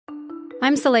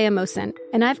I'm Saleha Mohsin,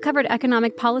 and I've covered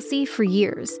economic policy for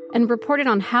years and reported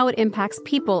on how it impacts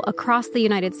people across the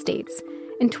United States.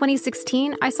 In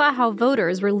 2016, I saw how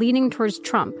voters were leaning towards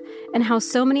Trump and how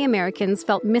so many Americans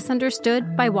felt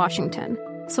misunderstood by Washington.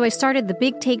 So I started The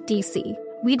Big Take DC.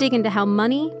 We dig into how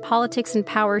money, politics, and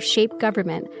power shape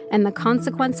government and the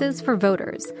consequences for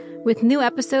voters. With new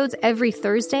episodes every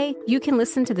Thursday, you can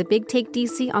listen to The Big Take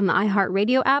DC on the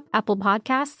iHeartRadio app, Apple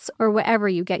Podcasts, or wherever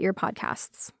you get your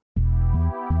podcasts.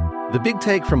 The Big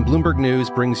Take from Bloomberg News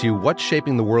brings you what's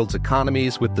shaping the world's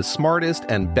economies with the smartest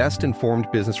and best-informed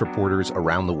business reporters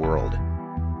around the world.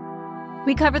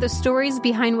 We cover the stories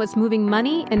behind what's moving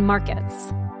money and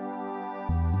markets,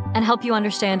 and help you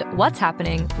understand what's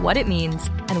happening, what it means,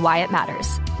 and why it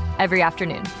matters every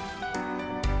afternoon.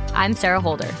 I'm Sarah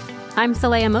Holder. I'm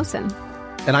Saleha Mohsin.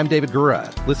 And I'm David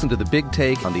Gura. Listen to The Big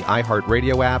Take on the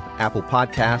iHeartRadio app, Apple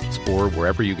Podcasts, or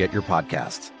wherever you get your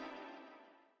podcasts.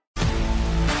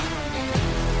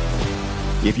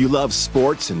 If you love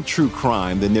sports and true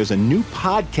crime, then there's a new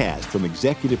podcast from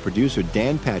executive producer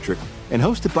Dan Patrick and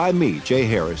hosted by me, Jay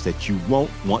Harris, that you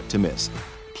won't want to miss.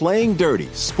 Playing Dirty: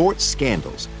 Sports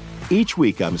Scandals. Each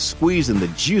week, I'm squeezing the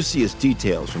juiciest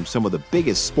details from some of the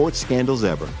biggest sports scandals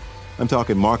ever. I'm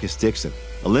talking Marcus Dixon,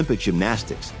 Olympic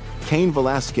gymnastics, Cain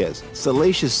Velasquez,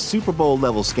 salacious Super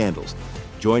Bowl-level scandals.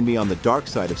 Join me on the dark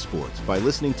side of sports by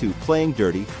listening to Playing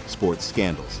Dirty: Sports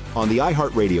Scandals on the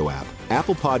iHeartRadio app,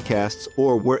 Apple Podcasts,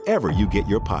 or wherever you get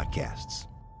your podcasts.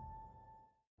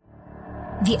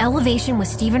 The Elevation with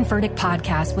Stephen Furtick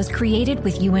podcast was created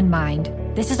with you in mind.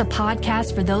 This is a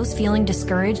podcast for those feeling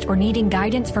discouraged or needing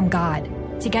guidance from God.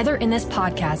 Together in this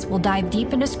podcast, we'll dive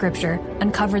deep into Scripture,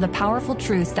 uncover the powerful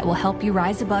truths that will help you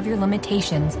rise above your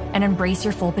limitations and embrace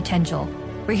your full potential.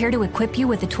 We're here to equip you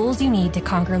with the tools you need to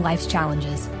conquer life's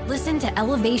challenges. Listen to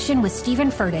Elevation with Stephen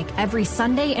Furtick every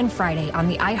Sunday and Friday on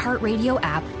the iHeartRadio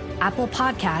app, Apple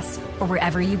Podcasts, or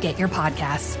wherever you get your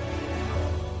podcasts.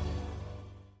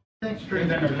 Thanks,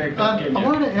 Tracy. I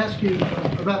wanted to ask you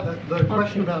about the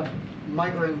question about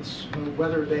migrants,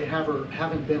 whether they have or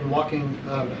haven't been walking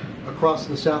across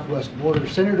the southwest border.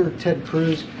 Senator Ted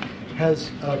Cruz has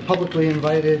publicly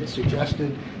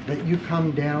suggested that you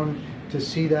come down to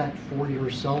see that for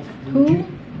yourself.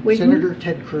 Senator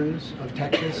Ted Cruz of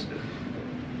Texas.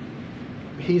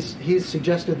 He's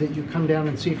suggested that you come down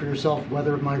and see for yourself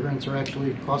whether migrants are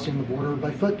actually crossing the border by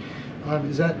foot.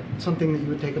 Is that something that you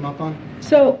would take him up on?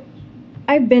 So,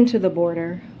 I've been to the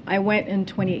border. I went in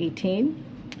 2018.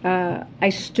 I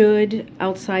stood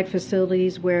outside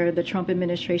facilities where the Trump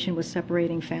administration was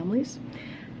separating families,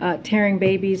 tearing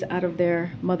babies out of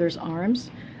their mother's arms.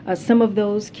 Some of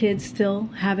those kids still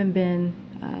haven't been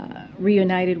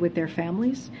reunited with their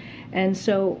families. And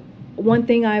so one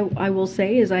thing I will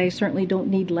say is I certainly don't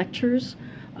need lectures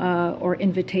or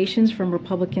invitations from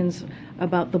Republicans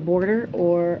about the border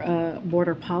or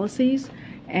border policies.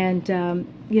 And,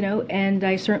 and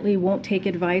I certainly won't take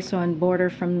advice on border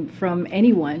from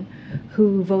anyone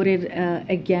who voted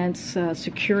against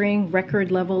securing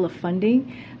record level of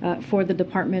funding for the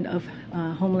Department of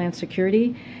Homeland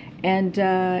Security. And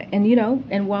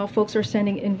while folks are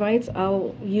sending invites,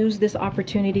 I'll use this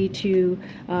opportunity to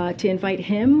invite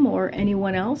him or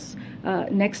anyone else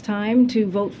next time to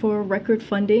vote for record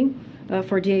funding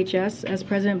for DHS, as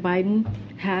President Biden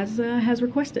has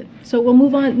requested. So we'll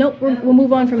move on. We'll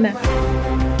move on from that.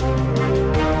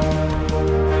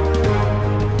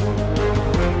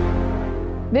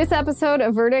 This episode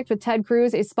of Verdict with Ted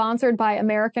Cruz is sponsored by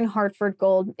American Hartford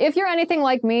Gold. If you're anything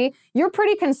like me, you're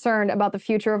pretty concerned about the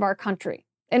future of our country.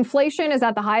 Inflation is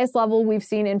at the highest level we've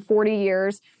seen in 40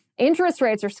 years. Interest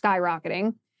rates are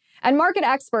skyrocketing. And market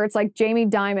experts like Jamie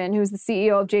Dimon, who's the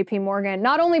CEO of JP Morgan,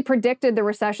 not only predicted the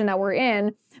recession that we're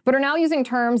in, but are now using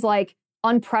terms like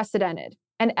unprecedented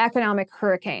and economic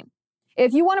hurricane.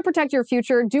 If you want to protect your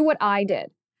future, do what I did.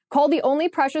 Call the only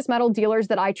precious metal dealers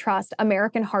that I trust,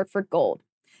 American Hartford Gold.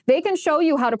 They can show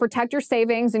you how to protect your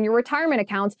savings and your retirement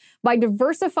accounts by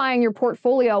diversifying your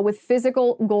portfolio with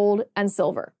physical gold and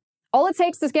silver. All it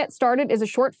takes to get started is a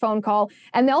short phone call,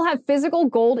 and they'll have physical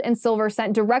gold and silver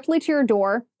sent directly to your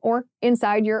door or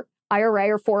inside your IRA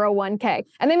or 401k.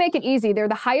 And they make it easy. They're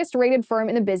the highest rated firm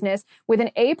in the business with an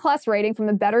A+ rating from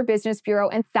the Better Business Bureau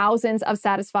and thousands of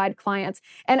satisfied clients.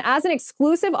 And as an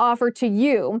exclusive offer to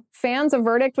you, fans of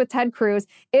Verdict with Ted Cruz,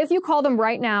 if you call them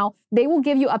right now, they will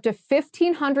give you up to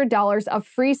 $1,500 of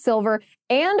free silver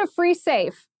and a free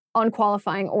safe on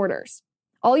qualifying orders.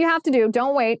 All you have to do,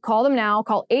 don't wait, call them now.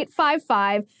 Call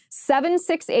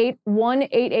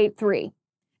 855-768-1883.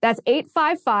 That's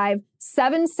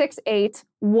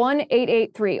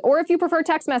 855-768-1883. Or if you prefer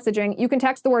text messaging, you can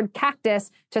text the word cactus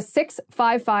to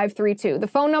 65532. The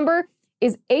phone number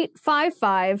is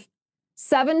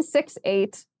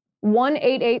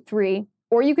 855-768-1883.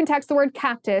 Or you can text the word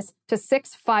cactus to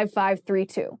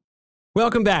 65532.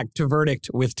 Welcome back to Verdict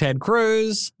with Ted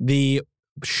Cruz, the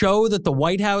show that the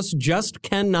White House just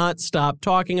cannot stop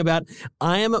talking about.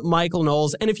 I am Michael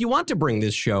Knowles, and if you want to bring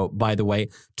this show, by the way,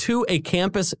 to a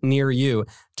campus near you,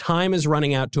 time is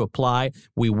running out to apply.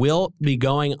 We will be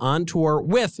going on tour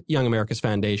with Young America's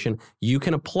Foundation. You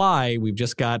can apply. We've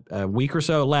just got a week or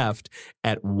so left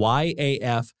at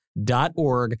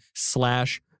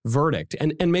yaf.org/verdict.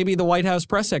 And maybe the White House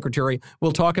press secretary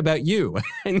will talk about you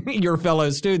and your fellow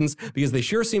students, because they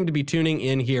sure seem to be tuning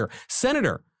in here.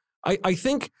 Senator, I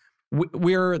think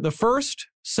we're the first,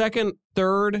 second,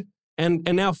 third, and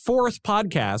now fourth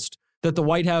podcast that the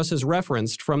White House has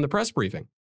referenced from the press briefing.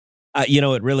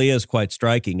 It really is quite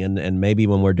striking. And maybe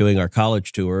when we're doing our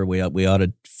college tour, we ought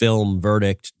to film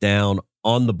Verdict down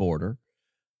on the border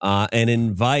and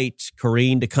invite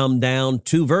Karine to come down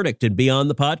to Verdict and be on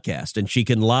the podcast. And she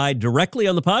can lie directly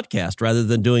on the podcast rather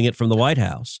than doing it from the White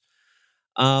House.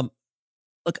 Look,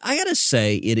 I got to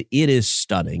say, it is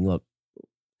stunning. Look,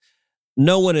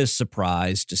 no one is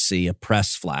surprised to see a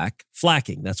press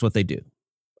flacking. That's what they do.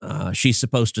 She's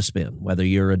supposed to spin. Whether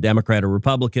you're a Democrat or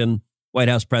Republican, White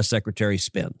House press secretary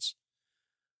spins.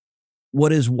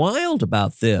 What is wild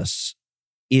about this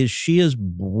is she is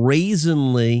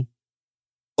brazenly,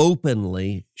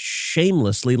 openly,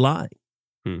 shamelessly lying.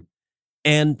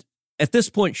 And at this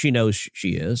point, she knows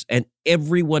she is, and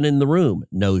everyone in the room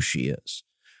knows she is.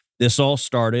 This all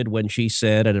started when she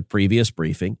said at a previous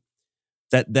briefing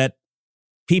that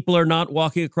people are not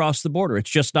walking across the border. It's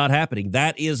just not happening.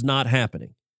 That is not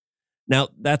happening. Now,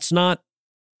 that's not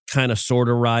kind of sort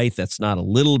of right. That's not a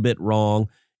little bit wrong.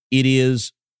 It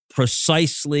is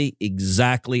precisely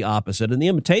exactly opposite. And the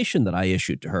invitation that I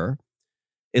issued to her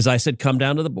is I said, come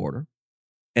down to the border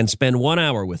and spend 1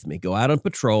 hour with me. Go out on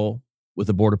patrol with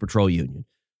the Border Patrol Union.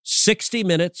 60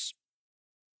 minutes.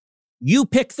 You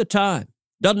pick the time.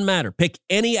 Doesn't matter. Pick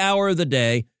any hour of the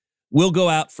day. We'll go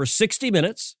out for 60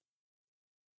 minutes.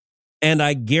 And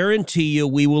I guarantee you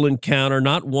we will encounter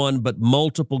not one, but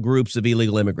multiple groups of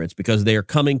illegal immigrants because they are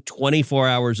coming 24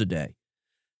 hours a day.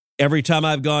 Every time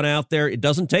I've gone out there, it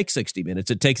doesn't take 60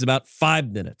 minutes. It takes about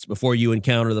 5 minutes before you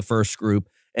encounter the first group.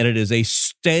 And it is a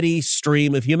steady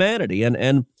stream of humanity.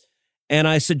 And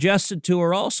I suggested to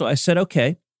her also, I said,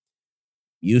 okay,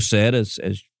 you said, as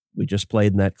we just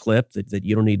played in that clip, that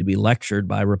you don't need to be lectured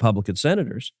by Republican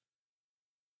senators.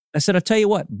 I said, I'll tell you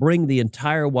what, bring the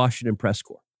entire Washington press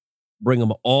corps. Bring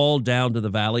them all down to the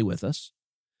valley with us.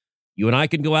 You and I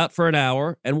can go out for an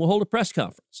hour and we'll hold a press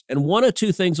conference. And one of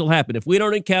two things will happen. If we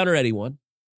don't encounter anyone,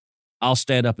 I'll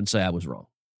stand up and say I was wrong.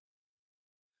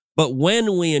 But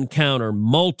when we encounter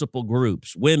multiple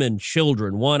groups, women,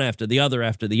 children, one after the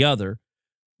other,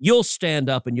 you'll stand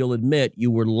up and you'll admit you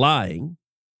were lying.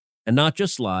 And not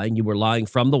just lying, you were lying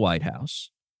from the White House,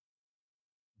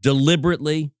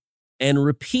 deliberately and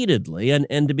repeatedly.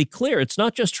 And to be clear, it's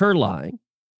not just her lying.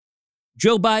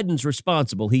 Joe Biden's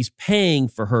responsible. He's paying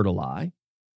for her to lie.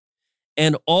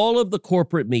 And all of the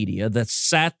corporate media that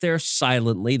sat there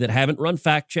silently, that haven't run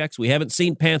fact checks, we haven't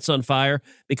seen Pants on Fire,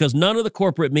 because none of the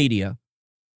corporate media,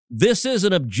 this is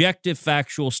an objective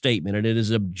factual statement, and it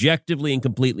is objectively and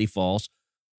completely false.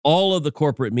 All of the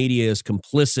corporate media is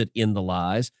complicit in the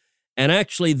lies. And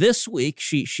actually this week,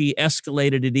 she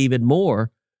escalated it even more,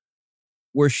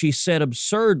 where she said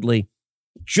absurdly,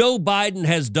 Joe Biden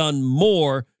has done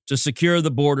more to secure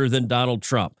the border than Donald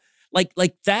Trump.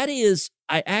 Like that is,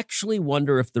 I actually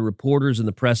wonder if the reporters in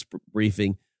the press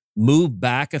briefing move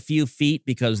back a few feet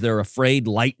because they're afraid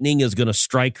lightning is going to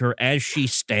strike her as she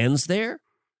stands there.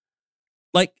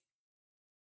 Like,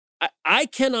 I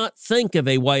cannot think of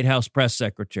a White House press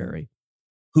secretary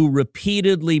who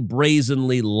repeatedly,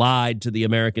 brazenly lied to the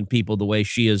American people the way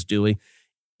she is doing.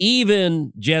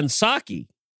 Even Jen Psaki,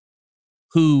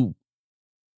 who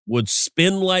would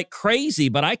spin like crazy,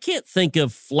 but I can't think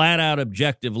of flat-out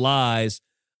objective lies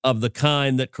of the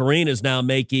kind that Karine is now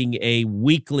making a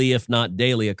weekly, if not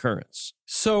daily, occurrence.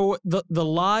 So the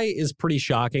lie is pretty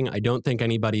shocking. I don't think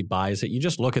anybody buys it. You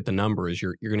just look at the numbers.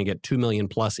 You're going to get 2 million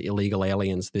plus illegal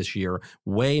aliens this year,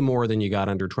 way more than you got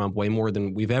under Trump, way more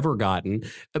than we've ever gotten.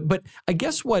 But I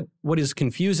guess what is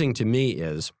confusing to me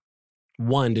is,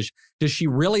 one, does she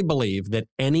really believe that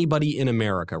anybody in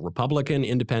America, Republican,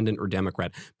 Independent, or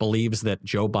Democrat, believes that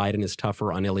Joe Biden is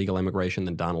tougher on illegal immigration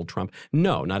than Donald Trump?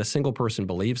 No, not a single person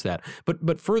believes that.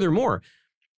 But furthermore,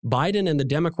 Biden and the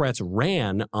Democrats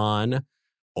ran on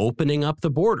opening up the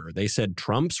border. They said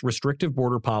Trump's restrictive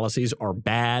border policies are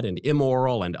bad and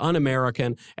immoral and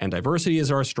un-American, and diversity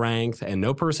is our strength, and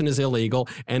no person is illegal,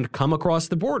 and come across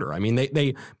the border. I mean,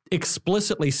 they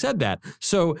explicitly said that.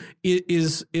 So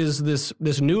is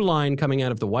this new line coming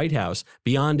out of the White House,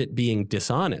 beyond it being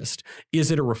dishonest,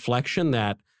 is it a reflection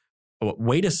that,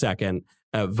 wait a second,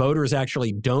 voters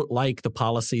actually don't like the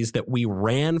policies that we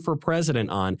ran for president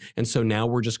on, and so now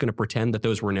we're just going to pretend that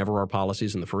those were never our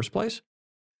policies in the first place?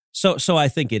 So I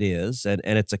think it is, and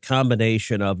it's a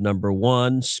combination of, number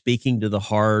one, speaking to the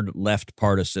hard left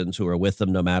partisans who are with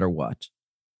them no matter what.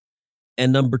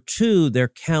 And number two, they're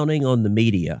counting on the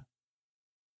media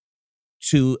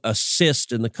to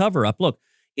assist in the cover-up. Look,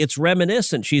 it's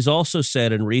reminiscent. She's also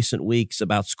said in recent weeks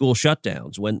about school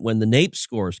shutdowns when the NAEP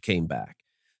scores came back.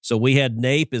 So we had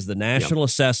NAEP as the national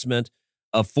assessment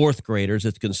of fourth graders.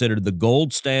 It's considered the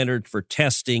gold standard for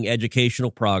testing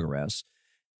educational progress.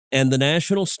 And the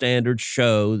national standards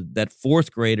show that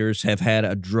fourth graders have had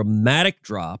a dramatic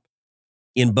drop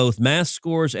in both math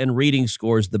scores and reading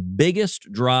scores, the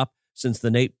biggest drop since the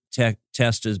NAEP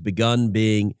test has begun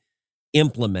being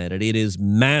implemented. It is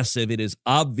massive. It is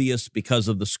obvious because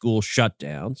of the school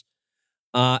shutdowns.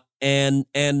 And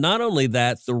not only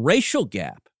that, the racial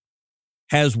gap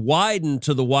has widened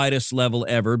to the widest level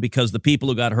ever because the people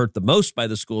who got hurt the most by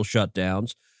the school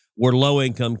shutdowns were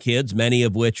low-income kids, many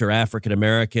of which are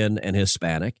African-American and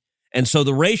Hispanic. And so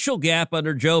the racial gap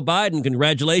under Joe Biden,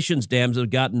 congratulations, Dems, have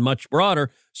gotten much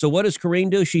broader. So what does Karine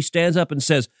do? She stands up and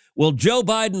says, well, Joe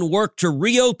Biden worked to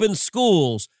reopen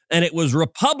schools, and it was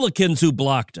Republicans who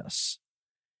blocked us.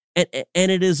 And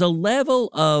it is a level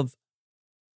of,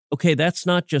 okay, that's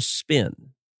not just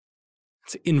spin.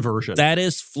 It's inversion. That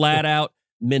is flat-out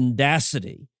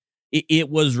mendacity. It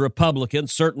was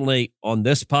Republicans, certainly on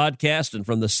this podcast and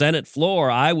from the Senate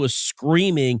floor. I was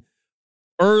screaming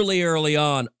early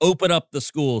on, open up the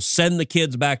schools, send the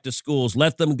kids back to schools,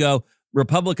 let them go.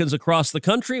 Republicans across the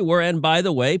country were, and by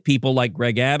the way, people like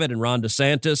Greg Abbott and Ron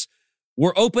DeSantis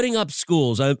were opening up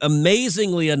schools.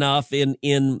 Amazingly enough, in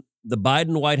the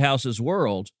Biden White House's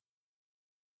world,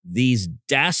 these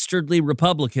dastardly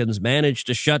Republicans managed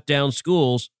to shut down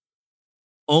schools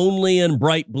only in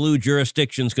bright blue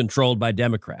jurisdictions controlled by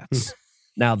Democrats.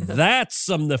 Now, that's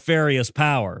some nefarious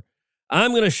power.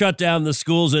 I'm going to shut down the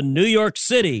schools in New York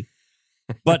City,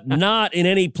 but not in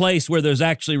any place where there's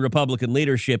actually Republican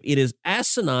leadership. It is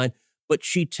asinine, but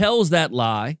she tells that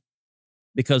lie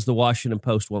because the Washington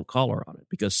Post won't call her on it,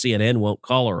 because CNN won't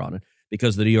call her on it,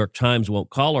 because the New York Times won't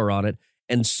call her on it.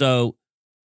 And so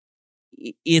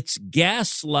it's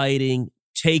gaslighting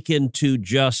taken to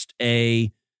just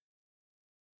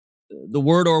the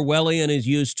word Orwellian is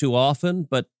used too often,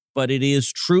 but it is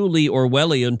truly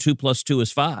Orwellian. 2 + 2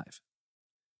 is 5.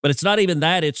 But it's not even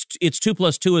that. It's 2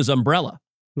 + 2 is umbrella.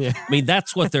 Yeah. I mean,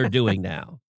 that's what they're doing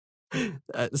now.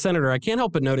 Senator, I can't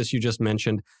help but notice you just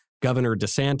mentioned Governor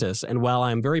DeSantis. And while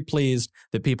I'm very pleased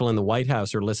that people in the White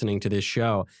House are listening to this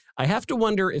show, I have to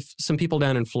wonder if some people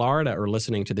down in Florida are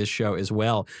listening to this show as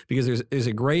well, because there's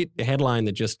a great headline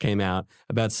that just came out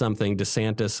about something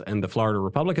DeSantis and the Florida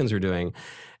Republicans are doing.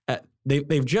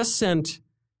 They've just sent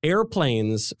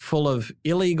airplanes full of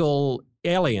illegal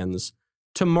aliens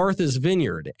to Martha's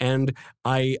Vineyard. And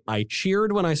I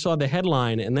cheered when I saw the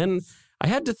headline. And then I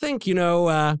had to think,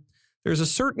 there's a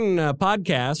certain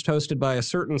podcast hosted by a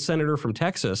certain senator from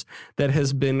Texas that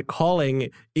has been calling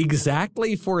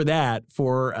exactly for that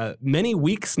for many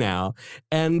weeks now.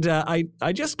 And I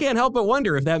just can't help but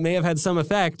wonder if that may have had some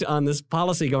effect on this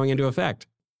policy going into effect.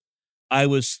 I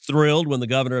was thrilled when the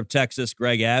governor of Texas,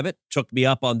 Greg Abbott, took me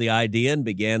up on the idea and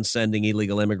began sending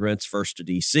illegal immigrants first to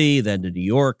D.C., then to New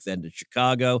York, then to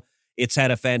Chicago. It's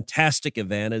had a fantastic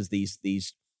event as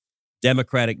these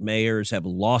Democratic mayors have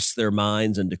lost their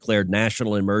minds and declared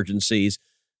national emergencies.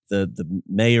 The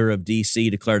mayor of D.C.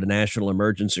 declared a national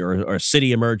emergency or a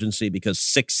city emergency because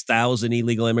 6,000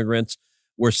 illegal immigrants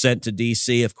were sent to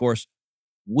D.C. Of course,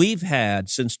 we've had,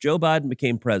 since Joe Biden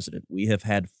became president, we have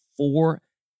had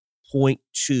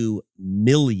 4.2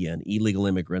 million illegal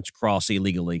immigrants cross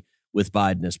illegally with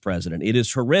Biden as president. It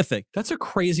is horrific. That's a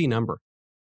crazy number.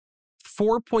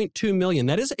 4.2 million.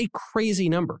 That is a crazy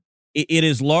number. It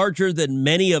is larger than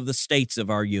many of the states of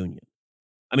our union.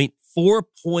 I mean,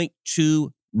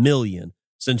 4.2 million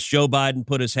since Joe Biden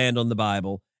put his hand on the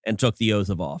Bible and took the oath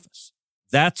of office.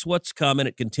 That's what's coming.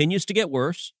 It continues to get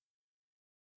worse.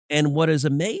 And what is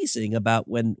amazing about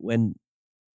when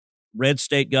red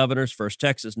state governors, first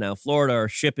Texas, now Florida, are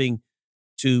shipping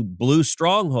to blue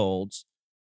strongholds,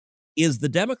 is the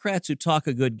Democrats who talk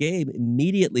a good game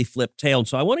immediately flip tail. And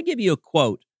so I want to give you a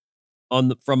quote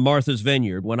from Martha's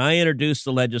Vineyard. When I introduced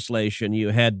the legislation, you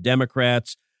had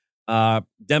Democrats in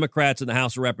the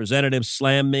House of Representatives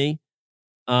slam me.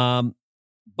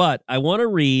 But I want to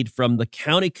read from the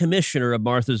county commissioner of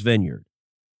Martha's Vineyard,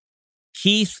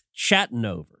 Keith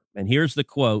Chattenover. And here's the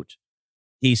quote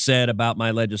he said about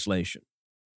my legislation.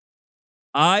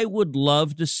 I would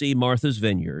love to see Martha's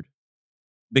Vineyard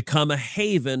become a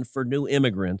haven for new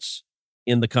immigrants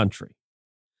in the country.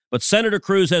 But Senator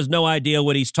Cruz has no idea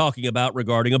what he's talking about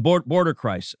regarding a border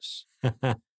crisis.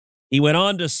 He went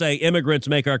on to say immigrants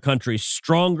make our country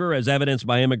stronger, as evidenced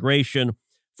by immigration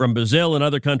from Brazil and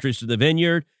other countries to the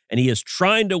Vineyard, and he is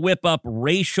trying to whip up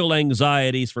racial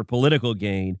anxieties for political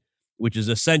gain, which is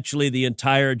essentially the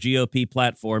entire GOP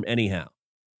platform anyhow.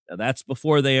 Now, that's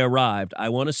before they arrived. I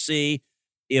want to see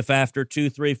if after 2,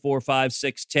 3, 4, 5,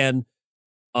 6, 10,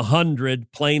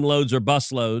 100 plane loads or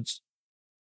bus loads,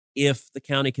 if the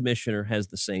county commissioner has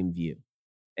the same view.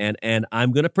 And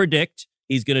I'm going to predict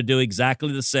he's going to do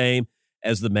exactly the same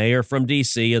as the mayor from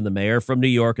D.C. and the mayor from New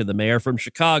York and the mayor from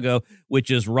Chicago, which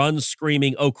is run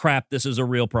screaming, oh, crap, this is a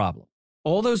real problem.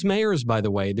 All those mayors, by the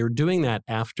way, they're doing that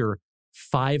after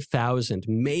 5,000,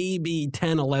 maybe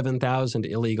 10, 11,000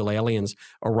 illegal aliens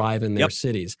arrive in their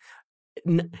cities.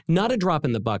 Not a drop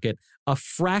in the bucket, a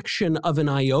fraction of an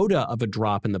iota of a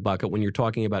drop in the bucket when you're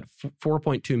talking about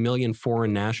 4.2 million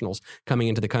foreign nationals coming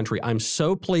into the country. I'm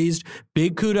so pleased.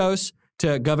 Big kudos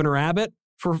to Governor Abbott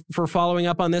for following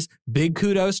up on this. Big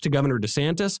kudos to Governor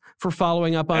DeSantis for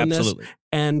following up on this.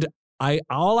 And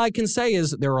all I can say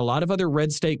is there are a lot of other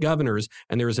red state governors,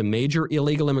 and there is a major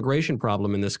illegal immigration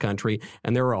problem in this country,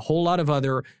 and there are a whole lot of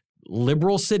other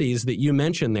liberal cities that you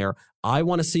mentioned there. I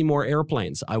want to see more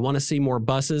airplanes. I want to see more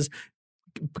buses.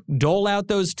 Dole out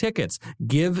those tickets.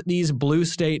 Give these blue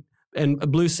state and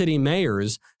blue city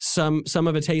mayors some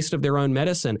of a taste of their own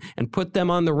medicine and put them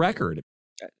on the record.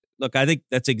 Look, I think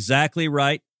that's exactly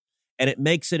right. And it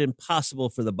makes it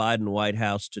impossible for the Biden White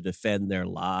House to defend their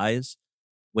lies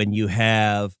when you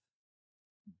have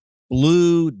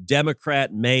blue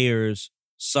Democrat mayors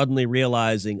suddenly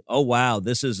realizing, oh, wow,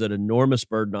 this is an enormous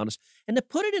burden on us. And to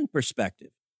put it in perspective,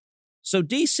 so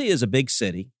D.C. is a big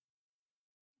city.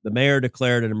 The mayor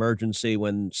declared an emergency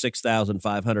when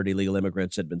 6,500 illegal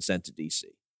immigrants had been sent to D.C.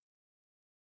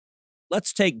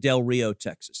 Let's take Del Rio,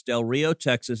 Texas. Del Rio,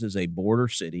 Texas is a border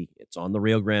city. It's on the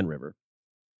Rio Grande River.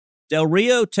 Del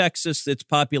Rio, Texas, its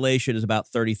population is about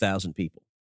 30,000 people.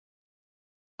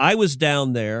 I was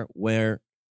down there when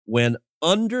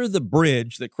under the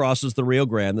bridge that crosses the Rio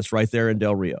Grande, that's right there in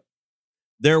Del Rio,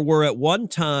 there were at one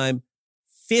time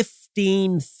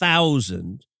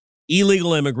 15,000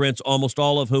 illegal immigrants, almost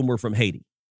all of whom were from Haiti.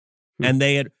 And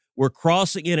they were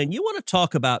crossing in. And you want to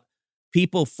talk about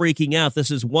people freaking out.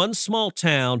 This is one small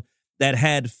town that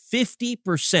had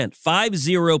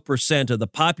 50% of the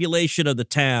population of the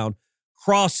town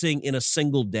crossing in a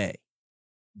single day.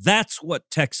 That's what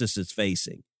Texas is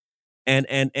facing.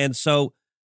 And so,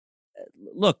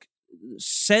 look,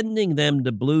 sending them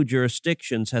to blue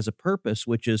jurisdictions has a purpose,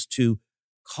 which is to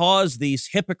cause these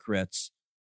hypocrites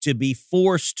to be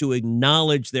forced to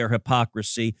acknowledge their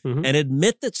hypocrisy and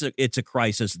admit that it's a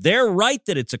crisis. They're right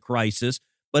that it's a crisis,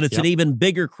 but it's an even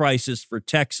bigger crisis for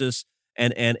Texas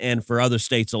and for other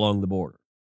states along the border.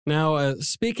 Now,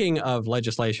 speaking of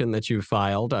legislation that you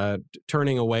filed,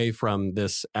 turning away from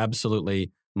this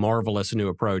absolutely marvelous new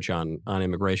approach on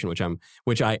immigration,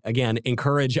 which I again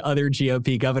encourage other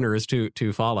GOP governors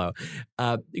to follow.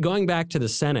 Going back to the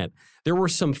Senate, there were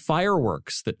some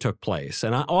fireworks that took place,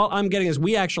 and all I'm getting is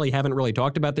we actually haven't really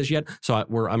talked about this yet, so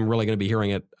I'm really going to be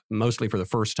hearing it mostly for the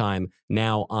first time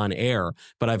now on air.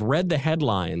 But I've read the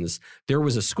headlines. There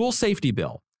was a school safety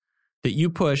bill that you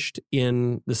pushed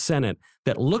in the Senate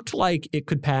that looked like it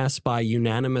could pass by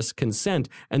unanimous consent,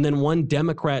 and then one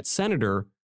Democrat senator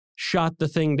shot the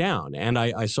thing down. And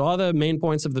I saw the main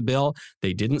points of the bill.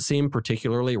 They didn't seem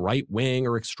particularly right-wing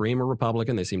or extreme or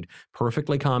Republican. They seemed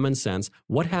perfectly common sense.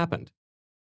 What happened?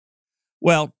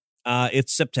 Well,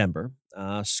 it's September.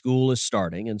 School is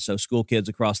starting, and so school kids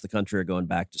across the country are going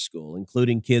back to school,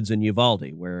 including kids in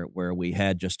Uvalde, where we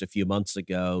had just a few months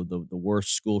ago the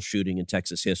worst school shooting in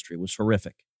Texas history. It was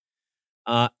horrific.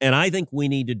 And I think we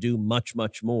need to do much,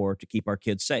 much more to keep our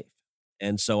kids safe.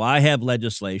 And so I have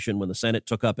legislation when the Senate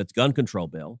took up its gun control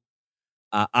bill.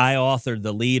 I authored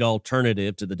the lead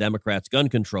alternative to the Democrats' gun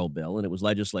control bill, and it was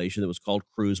legislation that was called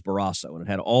Cruz-Barrasso, and it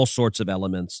had all sorts of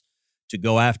elements to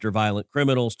go after violent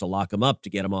criminals, to lock them up, to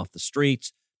get them off the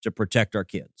streets, to protect our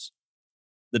kids.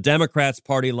 The Democrats'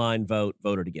 party line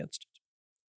voted against it.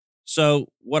 So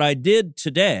what I did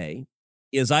today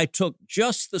is I took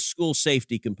just the school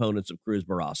safety components of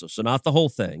Cruz-Barrasso, so not the whole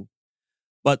thing,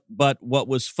 But what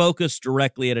was focused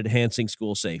directly at enhancing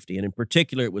school safety, and in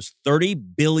particular, it was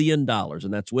 $30 billion,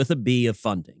 and that's with a B of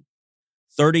funding,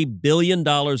 $30 billion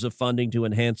of funding to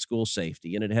enhance school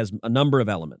safety, and it has a number of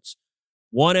elements.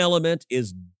 One element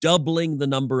is doubling the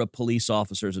number of police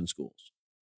officers in schools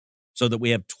so that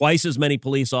we have twice as many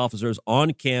police officers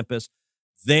on campus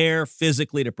there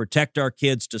physically to protect our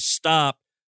kids, to stop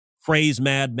crazed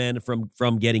madmen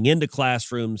from getting into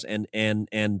classrooms and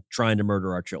trying to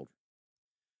murder our children.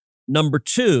 Number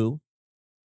two,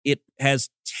 it has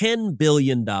 $10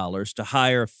 billion to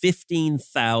hire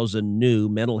 15,000 new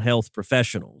mental health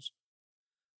professionals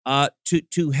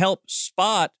to help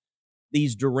spot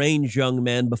these deranged young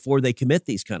men before they commit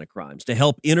these kind of crimes, to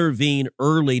help intervene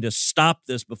early to stop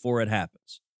this before it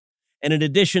happens. And in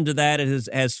addition to that, it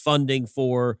has funding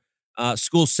for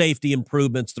school safety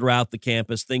improvements throughout the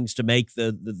campus, things to make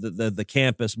the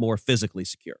campus more physically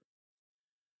secure.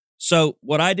 So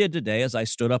what I did today is I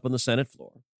stood up on the Senate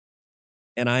floor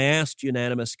and I asked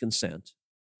unanimous consent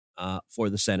for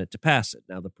the Senate to pass it.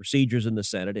 Now, the procedures in the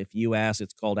Senate, if you ask,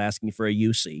 it's called asking for a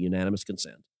UC, unanimous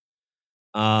consent.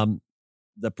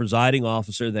 The presiding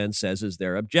officer then says, is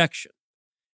there objection?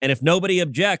 And if nobody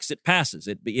objects, it passes.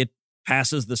 It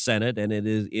passes the Senate, and it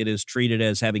is treated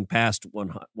as having passed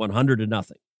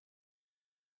 100-0.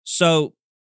 So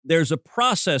there's a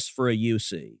process for a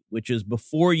UC, which is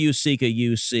before you seek a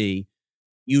UC,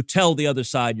 you tell the other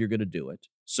side you're going to do it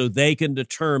so they can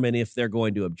determine if they're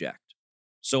going to object.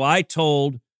 So I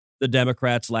told the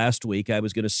Democrats last week I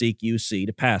was going to seek UC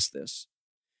to pass this.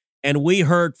 And we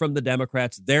heard from the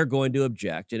Democrats they're going to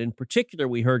object. And in particular,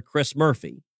 we heard Chris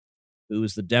Murphy, who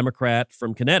is the Democrat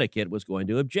from Connecticut, was going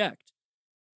to object.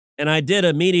 And I did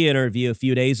a media interview a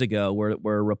few days ago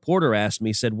where a reporter asked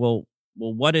me, said, well,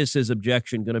 what is his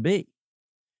objection going to be?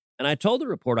 And I told the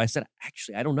reporter, I said,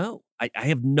 actually, I don't know. I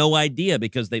have no idea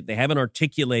because they haven't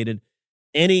articulated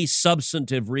any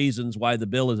substantive reasons why the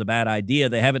bill is a bad idea.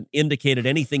 They haven't indicated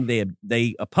anything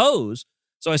they oppose.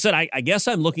 So I said, I guess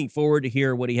I'm looking forward to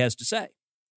hear what he has to say.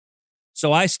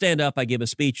 So I stand up, I give a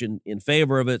speech in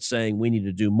favor of it, saying we need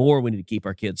to do more. We need to keep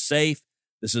our kids safe.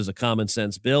 This is a common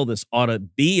sense bill. This ought to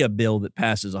be a bill that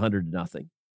passes 100-0.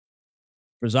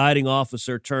 Presiding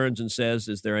officer turns and says,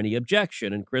 is there any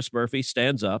objection? And Chris Murphy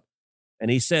stands up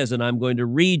and he says, and I'm going to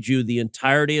read you the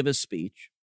entirety of his speech.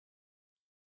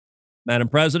 Madam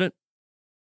President,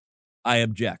 I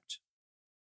object.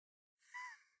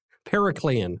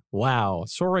 Periclean. Wow.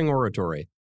 Soaring oratory.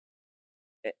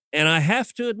 And I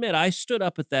have to admit, I stood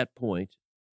up at that point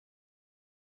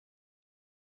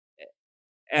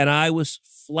and I was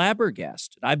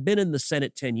flabbergasted. I've been in the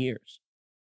Senate 10 years.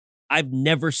 I've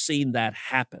never seen that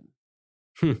happen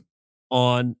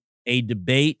on a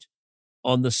debate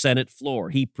on the Senate floor.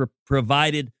 He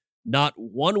provided not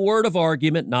one word of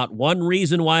argument, not one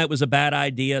reason why it was a bad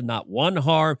idea, not one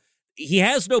harm. He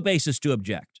has no basis to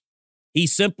object. He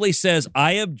simply says,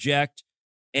 I object,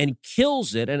 and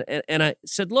kills it. And I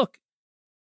said, look,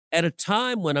 at a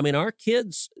time when, our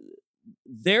kids,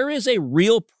 there is a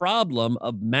real problem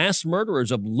of mass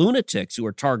murderers, of lunatics who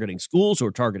are targeting schools, who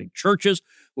are targeting churches,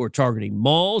 who are targeting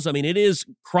malls.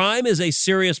 Crime is a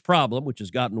serious problem, which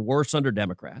has gotten worse under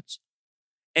Democrats.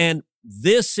 And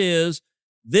this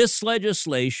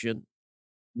legislation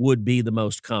would be the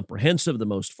most comprehensive, the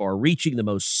most far-reaching, the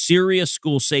most serious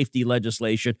school safety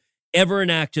legislation ever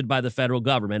enacted by the federal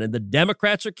government. And the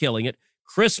Democrats are killing it.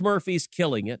 Chris Murphy's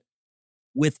killing it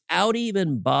without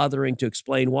even bothering to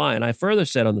explain why. And I further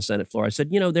said on the Senate floor, I said,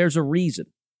 there's a reason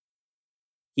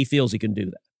he feels he can do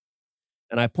that.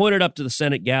 And I pointed up to the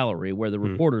Senate gallery where the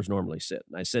reporters normally sit.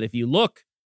 And I said, if you look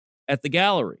at the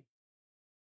gallery,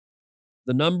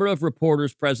 the number of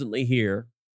reporters presently here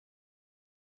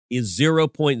is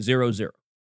 0.00.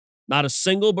 Not a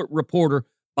single reporter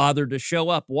bothered to show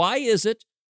up. Why is it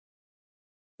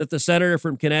that the senator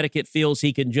from Connecticut feels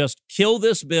he can just kill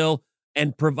this bill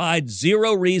and provide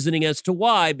zero reasoning as to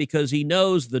why? Because he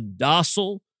knows the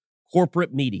docile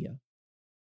corporate media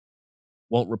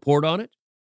won't report on it,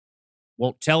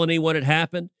 won't tell anyone it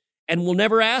happened, and will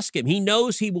never ask him. He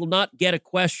knows he will not get a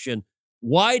question.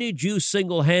 Why did you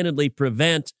single-handedly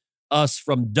prevent us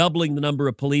from doubling the number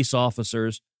of police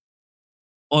officers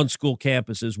on school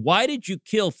campuses? Why did you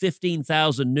kill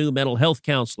 15,000 new mental health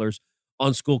counselors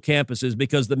on school campuses?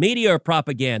 Because the media are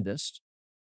propagandists.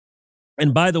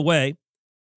 And by the way,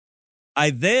 I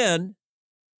then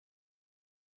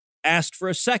asked for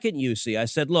a second UC. I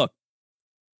said, look,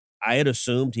 I had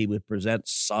assumed he would present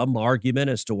some argument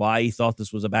as to why he thought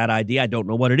this was a bad idea. I don't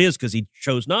know what it is because he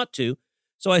chose not to.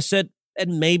 So I said,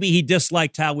 and maybe he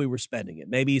disliked how we were spending it.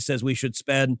 Maybe he says we should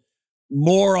spend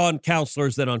more on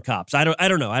counselors than on cops. I don't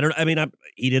know.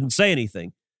 He didn't say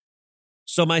anything.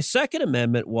 So my Second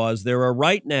Amendment was there's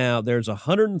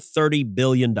 $130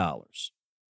 billion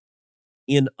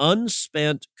in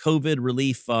unspent COVID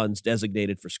relief funds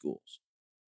designated for schools.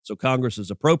 So Congress has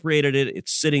appropriated it.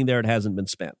 It's sitting there. It hasn't been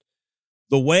spent.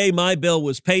 The way my bill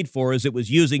was paid for is it was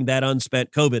using that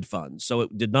unspent COVID funds. So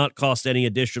it did not cost any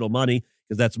additional money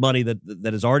because that's money that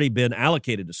has already been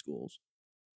allocated to schools.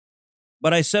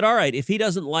 But I said, all right, if he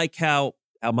doesn't like how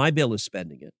my bill is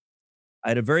spending it, I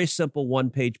had a very simple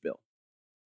one-page bill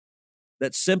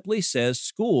that simply says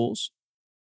schools,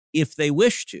 if they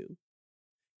wish to,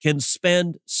 can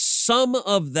spend some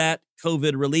of that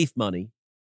COVID relief money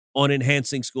on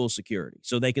enhancing school security.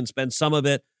 So they can spend some of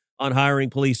it on hiring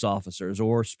police officers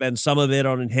or spend some of it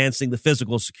on enhancing the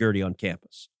physical security on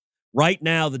campus. Right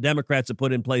now, the Democrats have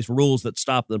put in place rules that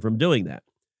stop them from doing that.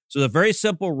 So the very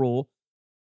simple rule,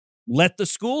 let the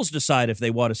schools decide if they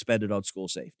want to spend it on school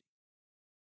safety.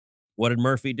 What did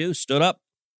Murphy do? Stood up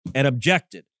and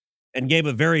objected and gave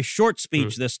a very short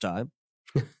speech this time,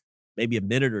 maybe a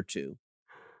minute or two,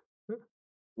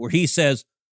 where he says,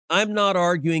 I'm not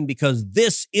arguing because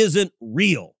this isn't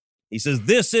real. He says,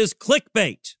 this is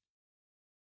clickbait.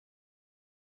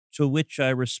 To which I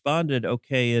responded,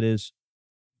 okay, it is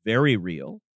very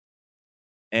real.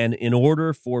 And in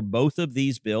order for both of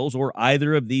these bills or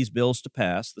either of these bills to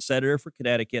pass, the senator for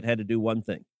Connecticut had to do one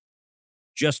thing.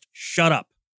 Just shut up.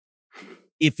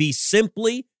 If he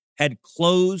simply had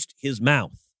closed his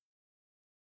mouth,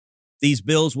 these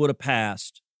bills would have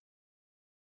passed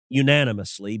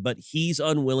unanimously, but he's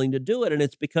unwilling to do it. And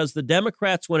it's because the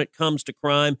Democrats, when it comes to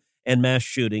crime and mass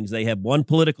shootings, they have one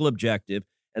political objective,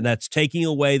 and that's taking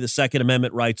away the Second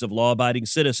Amendment rights of law-abiding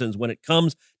citizens. When it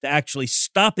comes to actually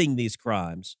stopping these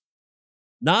crimes,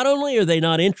 not only are they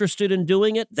not interested in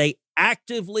doing it, they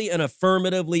actively and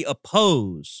affirmatively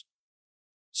oppose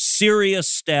serious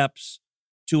steps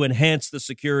to enhance the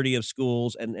security of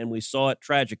schools, and we saw it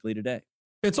tragically today.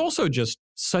 It's also just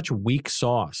such weak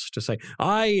sauce to say,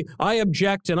 I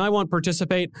object and I won't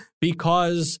participate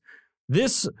because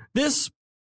this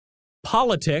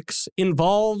politics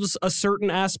involves a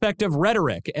certain aspect of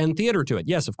rhetoric and theater to it.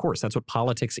 Yes, of course, that's what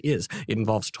politics is. It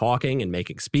involves talking and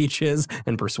making speeches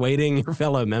and persuading your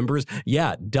fellow members.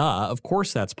 Yeah, duh, of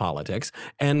course that's politics.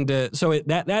 And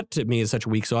that to me is such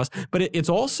weak sauce. But it's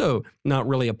also not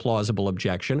really a plausible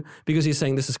objection because he's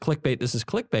saying this is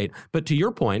clickbait. But to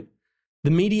your point, the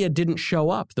media didn't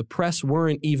show up. The press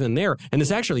weren't even there. And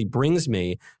this actually brings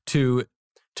me to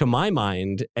my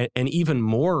mind, an even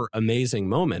more amazing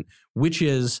moment, which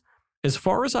is, as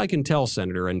far as I can tell,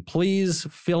 Senator, and please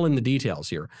fill in the details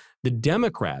here, the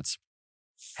Democrats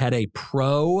had a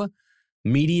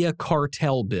pro-media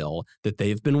cartel bill that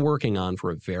they've been working on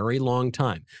for a very long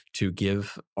time to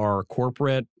give our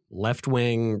corporate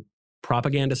left-wing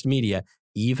propagandist media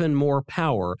even more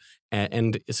power,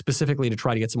 and specifically to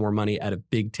try to get some more money out of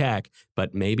big tech,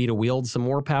 but maybe to wield some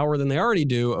more power than they already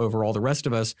do over all the rest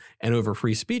of us and over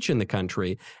free speech in the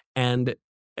country. And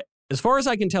as far as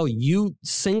I can tell, you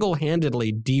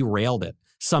single-handedly derailed it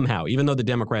somehow, even though the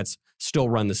Democrats still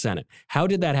run the Senate. How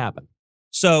did that happen?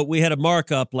 So we had a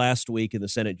markup last week in the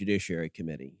Senate Judiciary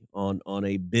Committee on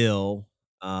a bill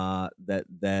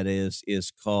that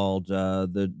is called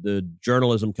the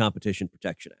Journalism Competition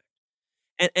Protection Act.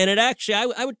 And it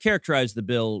actually, I would characterize the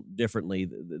bill differently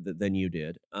than you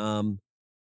did,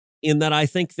 in that I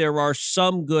think there are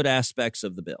some good aspects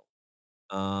of the bill.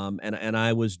 And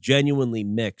I was genuinely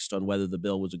mixed on whether the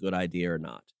bill was a good idea or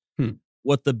not.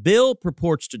 What the bill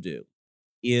purports to do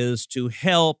is to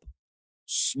help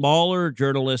smaller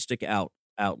journalistic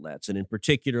outlets, and in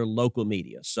particular local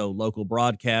media, so local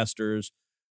broadcasters,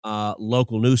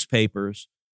 local newspapers.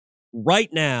 Right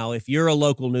now, if you're a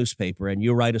local newspaper and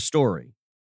you write a story,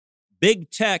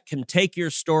 big tech can take your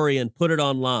story and put it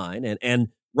online and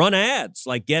run ads,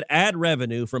 like get ad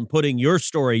revenue from putting your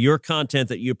story, your content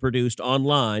that you produced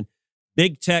online.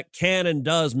 Big tech can and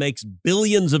does makes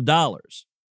billions of dollars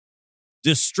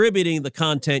distributing the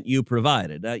content you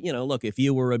provided. Look, if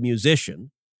you were a musician,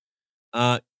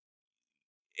 a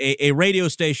radio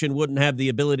station wouldn't have the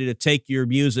ability to take your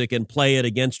music and play it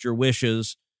against your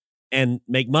wishes and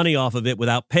make money off of it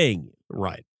without paying you.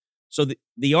 Right. So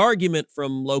the argument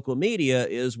from local media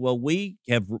is, well, we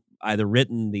have either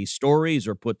written these stories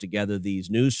or put together these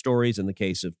news stories in the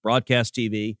case of broadcast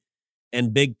TV,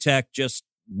 and big tech just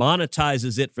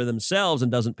monetizes it for themselves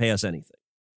and doesn't pay us anything.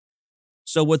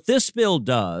 So what this bill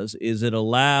does is it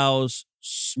allows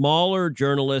smaller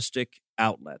journalistic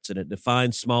outlets, and it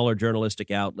defines smaller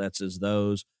journalistic outlets as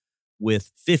those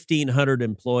with 1,500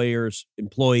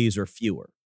 employees or fewer.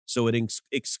 So it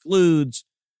excludes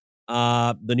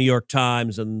the New York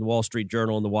Times and the Wall Street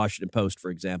Journal and the Washington Post,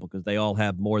 for example, because they all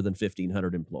have more than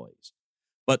 1,500 employees.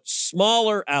 But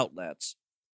smaller outlets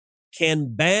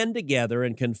can band together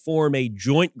and can form a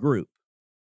joint group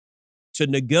to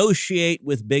negotiate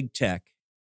with big tech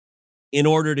in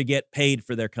order to get paid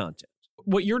for their content.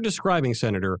 What you're describing,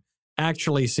 Senator,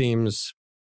 actually seems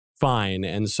fine.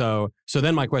 And so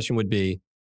then my question would be,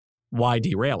 why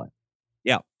derail it?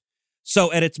 Yeah.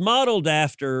 So, and it's modeled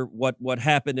after what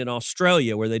happened in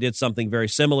Australia, where they did something very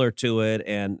similar to it,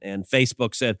 and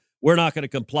Facebook said, we're not going to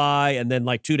comply. And then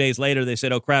like 2 days later, they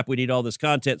said, oh, crap, we need all this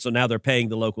content. So now they're paying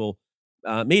the local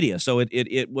media. So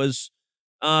it was,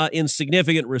 in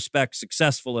significant respects,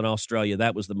 successful in Australia.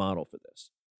 That was the model for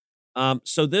this.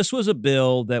 So this was a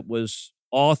bill that was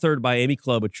authored by Amy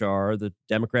Klobuchar, the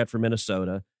Democrat from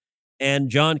Minnesota, and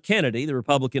John Kennedy, the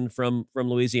Republican from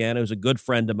Louisiana, who's a good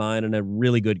friend of mine and a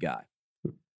really good guy.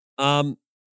 And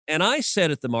I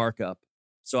said at the markup,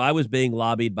 so I was being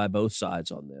lobbied by both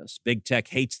sides on this. Big tech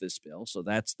hates this bill, so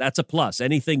that's a plus.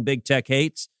 Anything big tech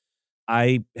hates,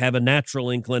 I have a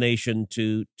natural inclination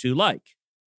to like.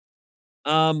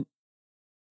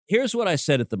 Here's what I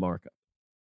said at the markup.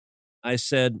 I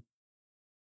said,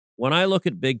 when I look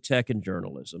at big tech and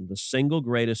journalism, the single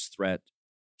greatest threat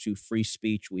to free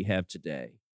speech we have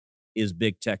today is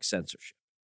big tech censorship.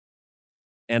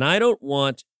 And I don't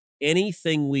want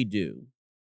anything we do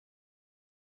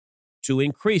to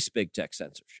increase big tech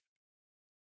censorship.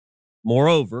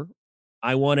 Moreover,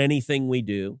 I want anything we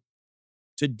do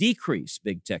to decrease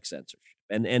big tech censorship.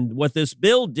 And what this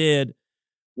bill did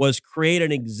was create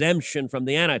an exemption from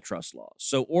the antitrust laws.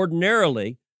 So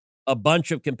ordinarily, a bunch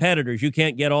of competitors, you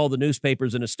can't get all the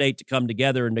newspapers in a state to come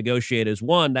together and negotiate as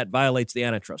one. That violates the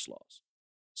antitrust laws.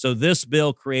 So this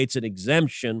bill creates an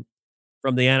exemption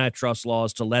from the antitrust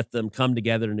laws to let them come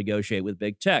together and negotiate with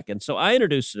big tech. And so I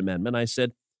introduced an amendment. I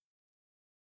said,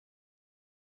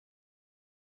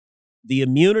 the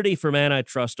immunity from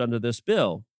antitrust under this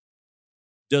bill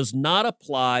does not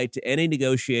apply to any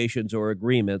negotiations or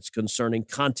agreements concerning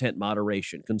content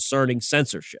moderation, concerning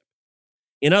censorship.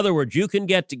 In other words, you can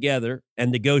get together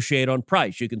and negotiate on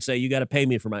price. You can say, you got to pay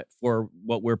me for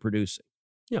what we're producing.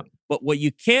 Yeah. But what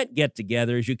you can't get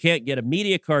together is you can't get a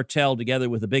media cartel together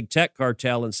with a big tech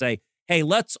cartel and say, hey,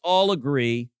 let's all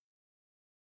agree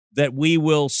that we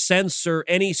will censor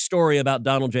any story about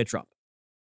Donald J. Trump.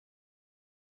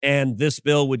 And this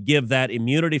bill would give that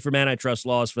immunity from antitrust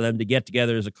laws for them to get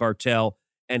together as a cartel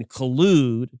and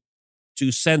collude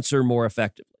to censor more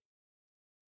effectively.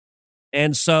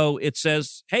 And so it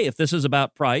says, hey, if this is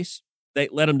about price, they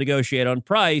let them negotiate on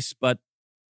price, but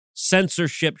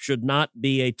censorship should not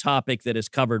be a topic that is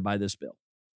covered by this bill.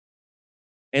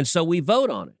 And so we vote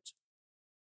on it.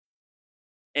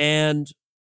 And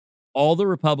all the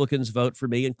Republicans vote for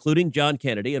me, including John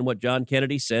Kennedy. And what John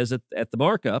Kennedy says at the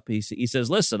markup, he says,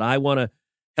 listen, I want to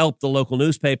help the local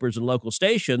newspapers and local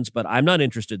stations, but I'm not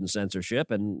interested in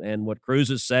censorship. And what Cruz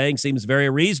is saying seems very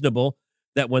reasonable,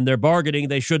 that when they're bargaining,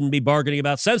 they shouldn't be bargaining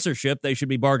about censorship. They should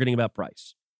be bargaining about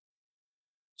price.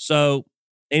 So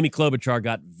Amy Klobuchar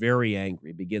got very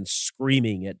angry, began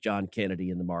screaming at John Kennedy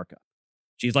in the markup.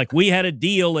 She's like, we had a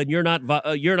deal and you're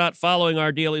not following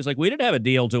our deal. He's like, we didn't have a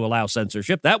deal to allow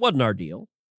censorship. That wasn't our deal.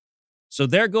 So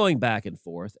they're going back and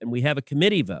forth, and we have a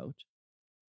committee vote.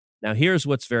 Now, here's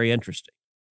what's very interesting.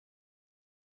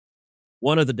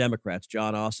 One of the Democrats,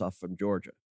 Jon Ossoff from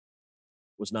Georgia,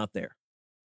 was not there.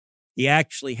 He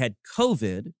actually had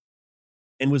COVID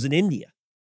and was in India.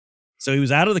 So he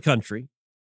was out of the country.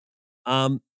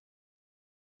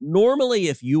 Normally,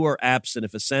 if you are absent,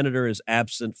 if a senator is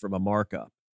absent from a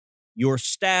markup, your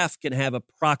staff can have a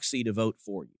proxy to vote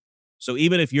for you. So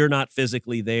even if you're not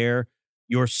physically there,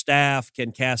 your staff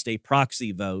can cast a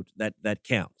proxy vote that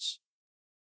counts.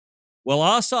 Well,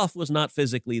 Ossoff was not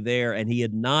physically there, and he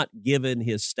had not given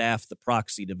his staff the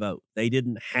proxy to vote. They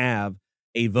didn't have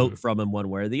a vote from him one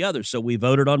way or the other. So we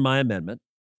voted on my amendment.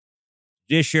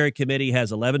 Judiciary Committee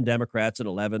has 11 Democrats and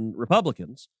 11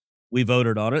 Republicans. We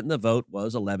voted on it, and the vote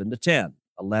was 11-10.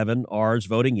 11 R's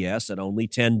voting yes, and only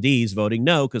 10 D's voting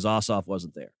no, because Ossoff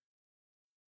wasn't there.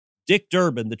 Dick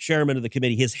Durbin, the chairman of the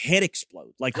committee, his head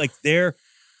explodes. Like they're,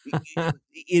 it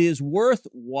is worth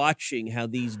watching how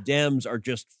these Dems are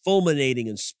just fulminating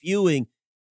and spewing,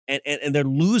 and they're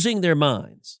losing their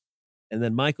minds. And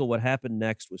then, Michael, what happened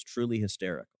next was truly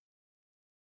hysterical.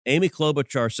 Amy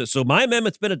Klobuchar says, so my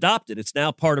amendment's been adopted. It's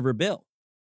now part of her bill.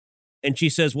 And she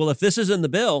says, well, if this is in the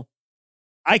bill,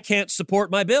 I can't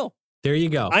support my bill. There you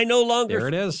go. There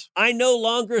it is. I no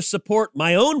longer support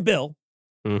my own bill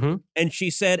Mm-hmm. And she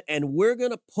said, and we're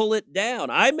going to pull it down.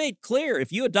 I made clear,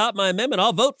 if you adopt my amendment,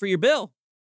 I'll vote for your bill.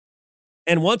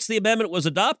 And once the amendment was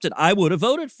adopted, I would have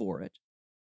voted for it.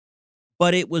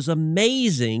 But it was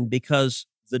amazing because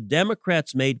the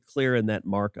Democrats made clear in that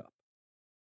markup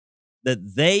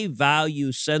that they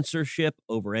value censorship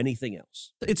over anything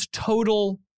else. It's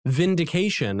total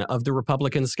vindication of the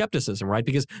Republican skepticism, right?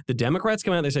 Because the Democrats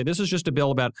come out and they say, this is just a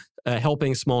bill about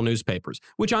helping small newspapers,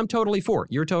 which I'm totally for.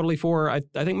 You're totally for. I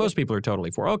think most people are totally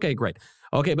for. Okay, great.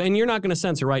 Okay, and you're not going to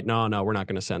censor, right? No, we're not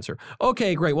going to censor.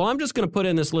 Okay, great. Well, I'm just going to put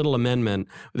in this little amendment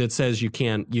that says you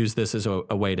can't use this as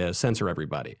a way to censor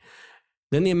everybody.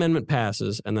 Then the amendment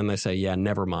passes, and then they say, yeah,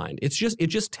 never mind. It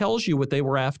just tells you what they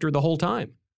were after the whole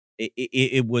time.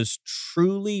 It was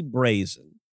truly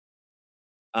brazen.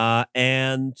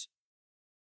 And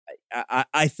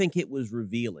I think it was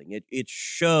revealing. It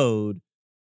showed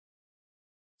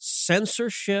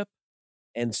censorship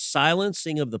and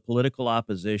silencing of the political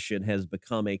opposition has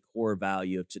become a core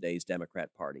value of today's Democrat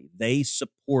Party. They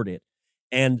support it.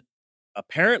 And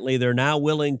apparently they're now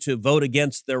willing to vote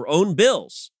against their own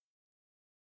bills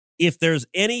if there's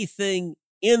anything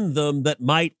in them that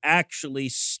might actually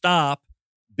stop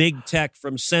big tech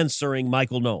from censoring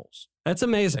Michael Knowles. That's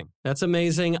amazing. That's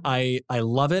amazing. I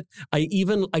love it. I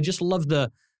just love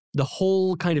the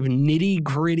whole kind of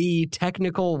nitty-gritty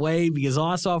technical way because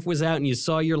Ossoff was out and you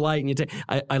saw your light and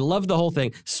I love the whole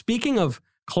thing. Speaking of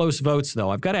close votes, though,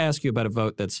 I've got to ask you about a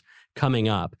vote that's coming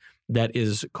up that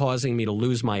is causing me to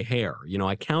lose my hair. You know,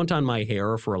 I count on my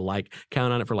hair for like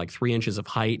 3 inches of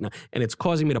height and it's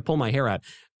causing me to pull my hair out.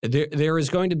 There is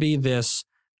going to be this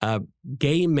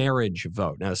gay marriage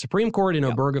vote. Now, the Supreme Court in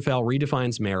Obergefell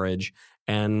redefines marriage,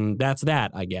 and that's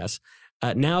that, I guess.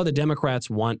 Now the Democrats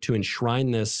want to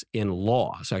enshrine this in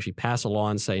law, so actually pass a law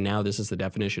and say now this is the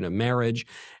definition of marriage.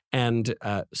 And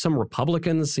some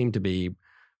Republicans seem to be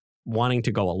wanting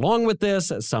to go along with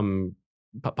this,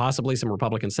 possibly some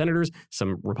Republican senators,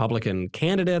 some Republican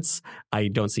candidates. I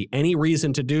don't see any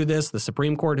reason to do this. The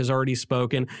Supreme Court has already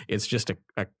spoken. It's just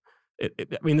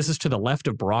this is to the left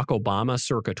of Barack Obama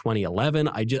circa 2011.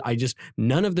 I just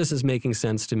none of this is making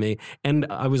sense to me. And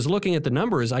I was looking at the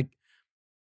numbers.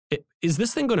 Is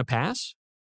this thing going to pass?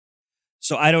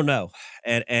 So I don't know.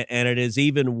 And it is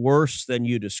even worse than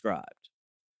you described.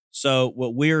 So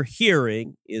what we're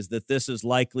hearing is that this is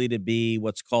likely to be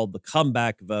what's called the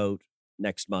comeback vote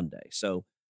next Monday. So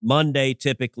Monday,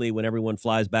 typically when everyone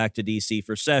flies back to D.C.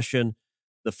 for session,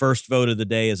 the first vote of the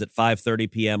day is at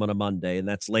 5:30 p.m. on a Monday, and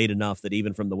that's late enough that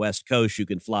even from the West Coast, you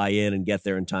can fly in and get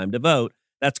there in time to vote.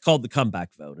 That's called the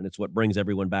comeback vote, and it's what brings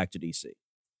everyone back to D.C.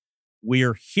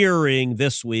 We're hearing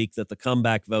this week that the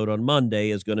comeback vote on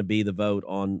Monday is going to be the vote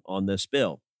on this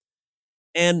bill.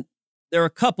 And there are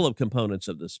a couple of components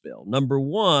of this bill. Number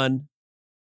one,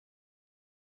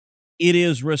 it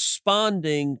is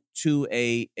responding to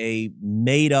a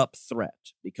made-up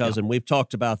threat because, and we've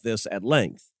talked about this at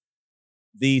length,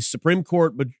 the Supreme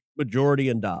Court majority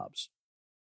in Dobbs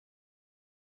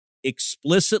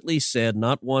explicitly said,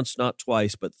 not once, not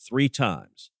twice, but 3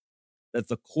 times, that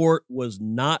the court was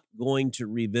not going to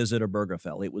revisit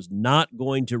Obergefell. It was not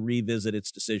going to revisit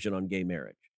its decision on gay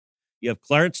marriage. You have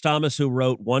Clarence Thomas, who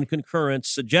wrote one concurrence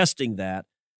suggesting that,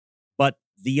 but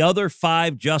the other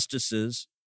 5 justices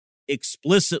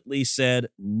explicitly said,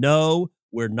 no,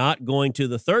 we're not going to.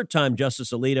 The third time,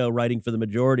 Justice Alito, writing for the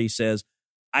majority, says,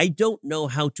 I don't know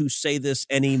how to say this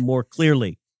any more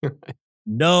clearly.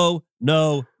 No.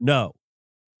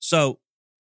 So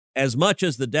as much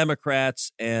as the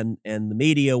Democrats and the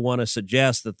media want to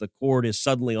suggest that the court is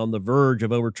suddenly on the verge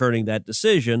of overturning that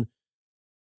decision,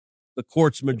 the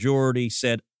court's majority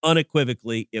said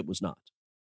unequivocally it was not.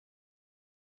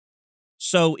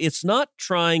 So it's not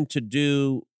trying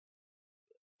to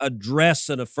address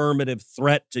an affirmative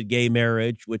threat to gay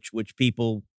marriage, which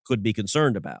people could be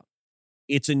concerned about.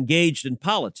 It's engaged in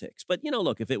politics. But,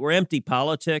 look, if it were empty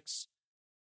politics,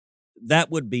 that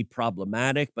would be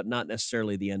problematic, but not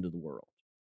necessarily the end of the world.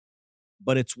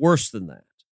 But it's worse than that.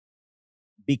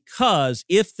 Because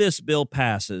if this bill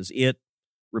passes, it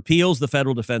repeals the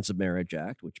Federal Defense of Marriage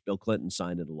Act, which Bill Clinton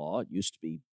signed into law. It used to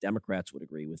be Democrats would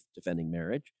agree with defending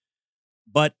marriage.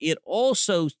 But it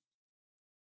also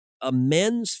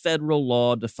amends federal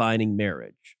law defining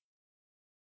marriage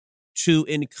to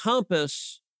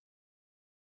encompass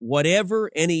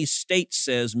whatever any state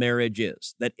says marriage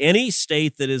is, that any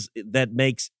state that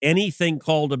makes anything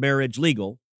called a marriage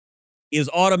legal is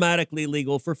automatically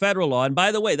legal for federal law. And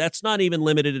by the way, that's not even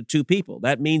limited to 2 people.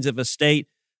 That means if a state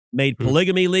made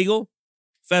polygamy legal,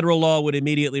 federal law would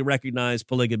immediately recognize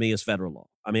polygamy as federal law.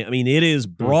 I mean, it is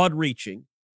broad reaching.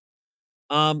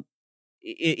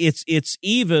 it's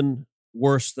even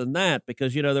worse than that,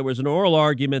 because, there was an oral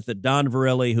argument that Don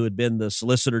Verrilli, who had been the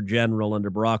Solicitor General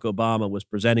under Barack Obama, was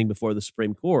presenting before the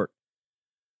Supreme Court,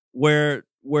 where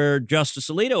Justice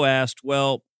Alito asked,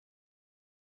 well,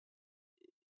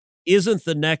 isn't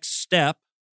the next step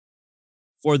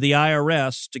for the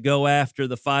IRS to go after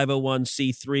the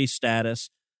 501c3 status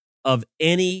of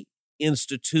any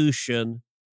institution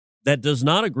that does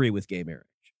not agree with gay marriage?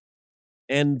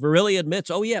 And Verrilli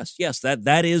admits, oh, yes,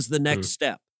 that is the next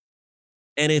step.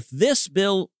 And if this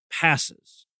bill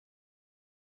passes,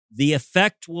 the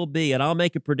effect will be, and I'll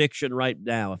make a prediction right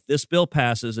now, if this bill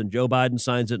passes and Joe Biden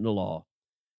signs it into law,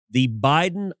 the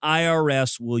Biden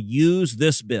IRS will use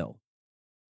this bill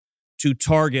to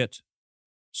target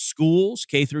schools,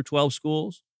 K through 12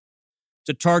 schools,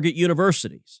 to target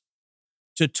universities,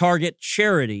 to target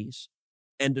charities,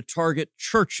 and to target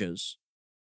churches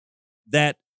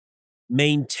that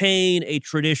maintain a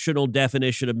traditional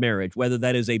definition of marriage, whether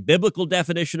that is a biblical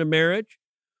definition of marriage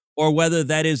or whether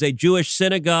that is a Jewish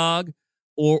synagogue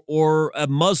or a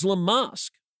Muslim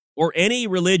mosque or any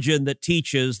religion that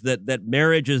teaches that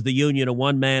marriage is the union of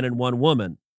one man and one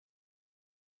woman.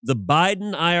 The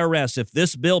Biden IRS, if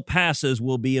this bill passes,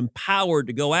 will be empowered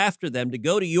to go after them, to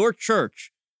go to your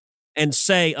church and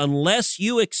say, unless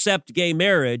you accept gay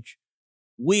marriage,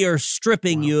 we are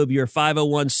stripping you of your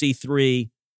 501c3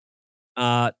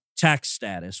 tax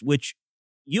status, which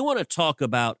you want to talk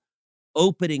about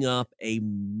opening up a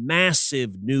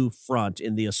massive new front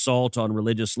in the assault on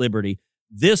religious liberty.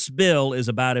 This bill is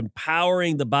about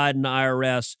empowering the Biden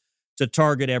IRS to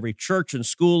target every church and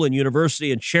school and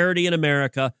university and charity in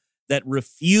America that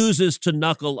refuses to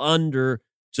knuckle under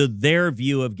to their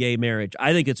view of gay marriage.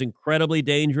 I think it's incredibly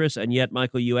dangerous. And yet,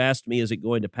 Michael, you asked me, is it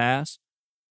going to pass?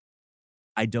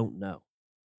 I don't know.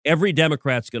 Every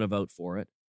Democrat's going to vote for it.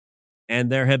 And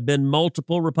there have been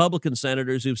multiple Republican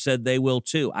senators who've said they will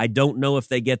too. I don't know if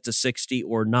they get to 60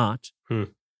 or not.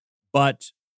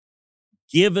 But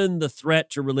given the threat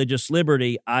to religious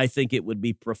liberty, I think it would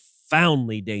be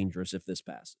profoundly dangerous if this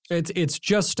passes. It's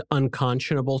just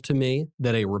unconscionable to me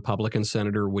that a Republican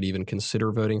senator would even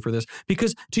consider voting for this.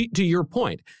 Because to your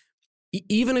point,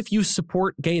 even if you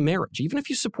support gay marriage, even if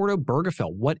you support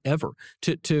Obergefell, whatever,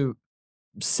 to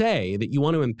say that you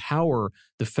want to empower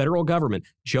the federal government,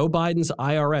 Joe Biden's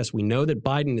IRS, we know that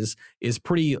Biden is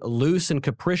pretty loose and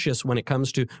capricious when it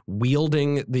comes to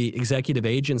wielding the executive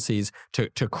agencies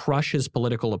to crush his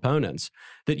political opponents,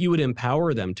 that you would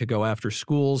empower them to go after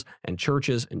schools and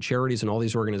churches and charities and all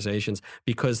these organizations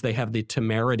because they have the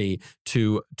temerity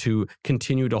to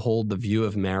continue to hold the view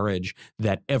of marriage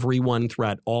that everyone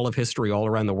throughout all of history all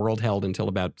around the world held until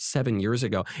about 7 years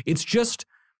ago. It's just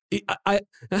I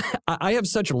have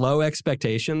such low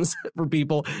expectations for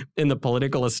people in the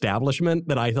political establishment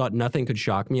that I thought nothing could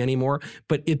shock me anymore.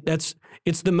 But it's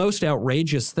the most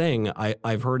outrageous thing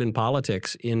I've heard in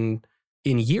politics in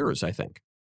years, I think.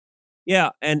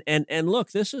 Yeah, and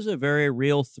look, this is a very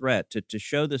real threat. To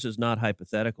show this is not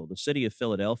hypothetical, the city of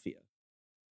Philadelphia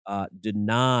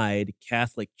denied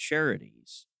Catholic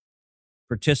charities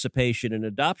participation in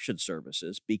adoption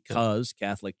services because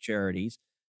Catholic charities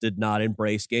did not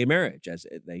embrace gay marriage, as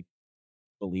they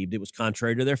believed it was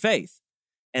contrary to their faith.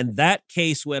 And that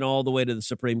case went all the way to the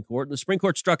Supreme Court, and the Supreme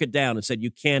Court struck it down and said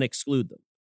you can't exclude them.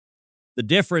 The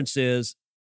difference is,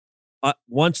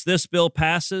 once this bill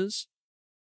passes,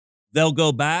 they'll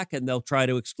go back and they'll try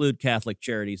to exclude Catholic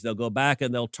charities. They'll go back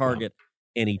and they'll target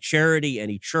any charity,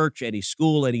 any church, any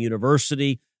school, any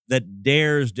university that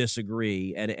dares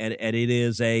disagree. And it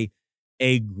is a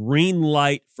green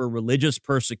light for religious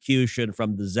persecution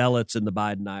from the zealots in the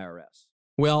Biden IRS.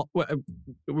 Well,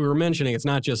 we were mentioning it's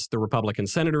not just the Republican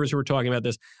senators who are talking about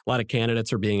this. A lot of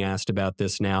candidates are being asked about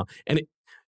this now. And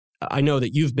I know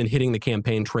that you've been hitting the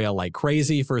campaign trail like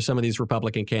crazy for some of these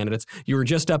Republican candidates. You were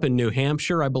just up in New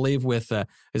Hampshire, I believe, with,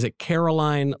 is it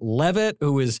Caroline Leavitt,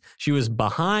 she was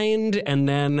behind and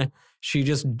then she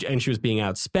was being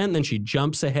outspent, then she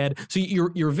jumps ahead. So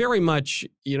you're very much,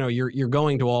 you're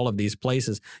going to all of these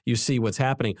places. You see what's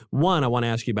happening. One, I want to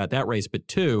ask you about that race, but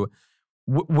two,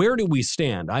 where do we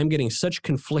stand? I'm getting such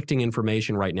conflicting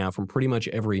information right now from pretty much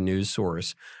every news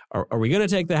source. Are we going to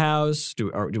take the House?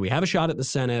 Do we have a shot at the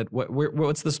Senate?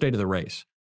 What's the state of the race?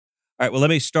 All right, well, let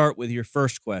me start with your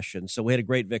first question. So we had a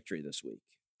great victory this week.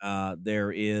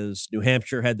 New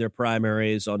Hampshire had their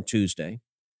primaries on Tuesday.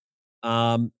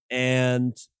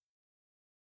 And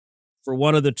for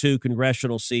one of the two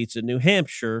congressional seats in New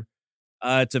Hampshire,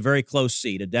 it's a very close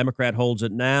seat. A Democrat holds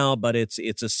it now, but it's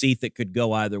a seat that could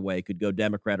go either way, could go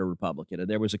Democrat or Republican. And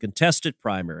there was a contested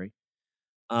primary.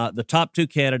 The top two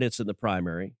candidates in the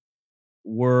primary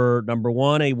were, number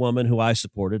one, a woman who I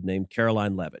supported named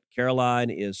Karoline Leavitt. Karoline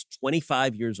is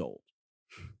 25 years old.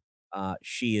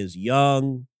 She is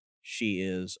young. She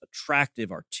is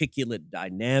attractive, articulate,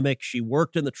 dynamic. She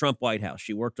worked in the Trump White House.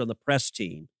 She worked on the press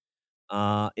team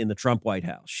in the Trump White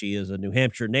House. She is a New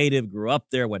Hampshire native, grew up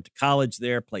there, went to college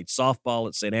there, played softball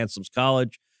at St. Anselm's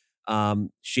College.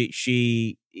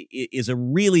 She is a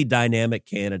really dynamic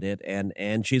candidate,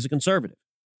 and she's a conservative.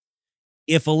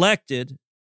 If elected,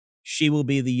 she will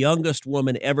be the youngest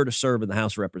woman ever to serve in the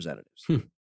House of Representatives.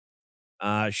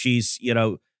 She's,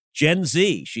 Gen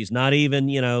Z. She's not even,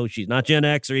 she's not Gen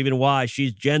X or even Y.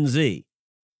 She's Gen Z.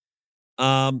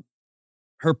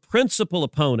 Her principal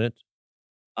opponent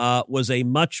was a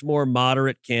much more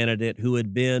moderate candidate who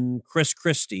had been Chris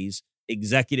Christie's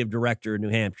executive director in New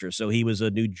Hampshire. So he was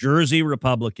a New Jersey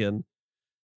Republican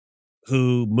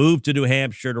who moved to New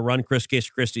Hampshire to run Chris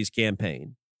Christie's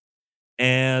campaign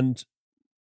and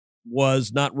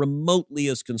was not remotely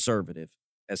as conservative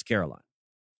as Karoline.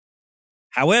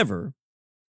 However,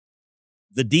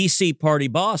 the D.C. party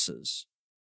bosses,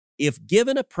 if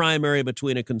given a primary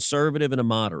between a conservative and a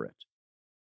moderate,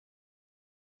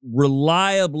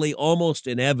 reliably, almost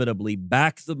inevitably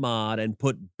back the mod and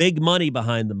put big money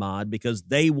behind the mod because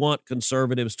they want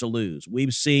conservatives to lose.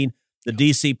 We've seen the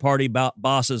D.C. party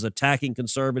bosses attacking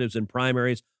conservatives in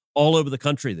primaries all over the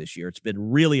country this year. It's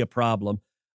been really a problem.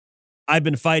 I've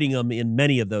been fighting them in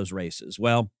many of those races.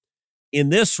 Well, in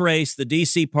this race, the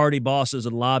D.C. party bosses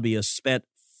and lobbyists spent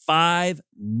 $5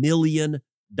 million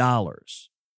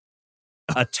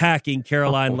attacking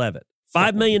Karoline Leavitt.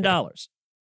 $5 million.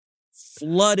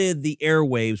 Flooded the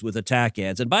airwaves with attack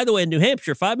ads. And by the way, in New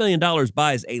Hampshire, $5 million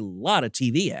buys a lot of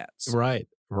TV ads. Right.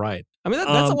 I mean,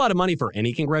 that's a lot of money for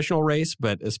any congressional race,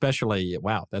 but especially,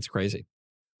 wow, that's crazy.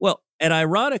 Well, and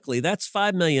ironically, that's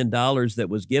 $5 million that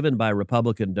was given by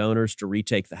Republican donors to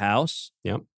retake the House,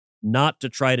 not to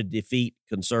try to defeat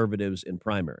conservatives in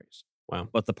primaries. Wow.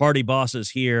 But the party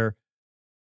bosses here,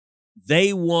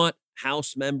 they want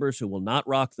House members who will not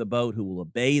rock the boat, who will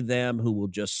obey them, who will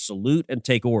just salute and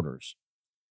take orders.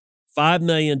 $5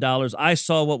 million. I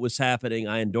saw what was happening.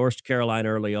 I endorsed Karoline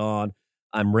early on.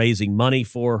 I'm raising money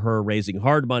for her, raising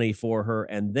hard money for her.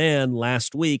 And then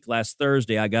last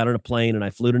Thursday, I got on a plane and I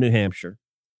flew to New Hampshire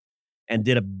and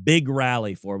did a big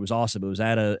rally for her. It was awesome. It was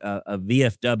at a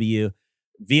VFW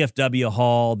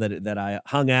hall that I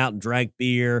hung out and drank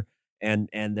beer. And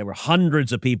there were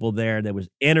hundreds of people there. There was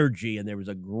energy and there was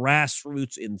a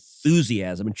grassroots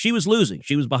enthusiasm. And she was losing.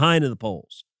 She was behind in the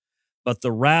polls. But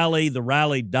the rally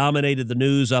dominated the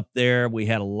news up there. We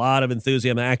had a lot of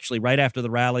enthusiasm. Actually, right after the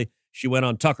rally, she went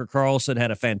on Tucker Carlson, had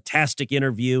a fantastic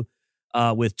interview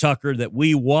with Tucker that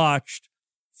we watched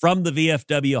from the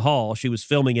VFW hall. She was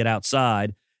filming it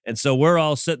outside. And so we're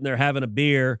all sitting there having a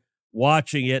beer,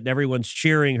 watching it, and everyone's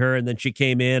cheering her. And then she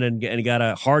came in and got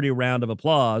a hearty round of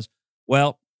applause.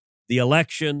 Well, the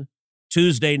election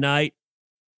Tuesday night,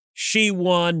 she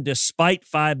won despite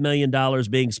 $5 million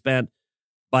being spent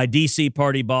by D.C.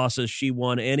 party bosses. She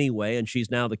won anyway, and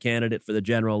she's now the candidate for the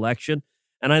general election.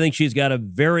 And I think she's got a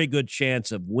very good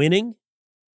chance of winning,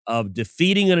 of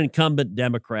defeating an incumbent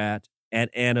Democrat,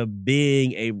 and of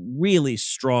being a really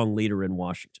strong leader in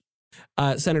Washington.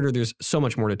 Senator, there's so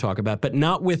much more to talk about, but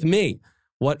not with me.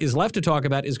 What is left to talk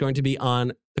about is going to be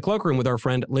on the Cloakroom with our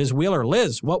friend Liz Wheeler.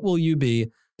 Liz, what will you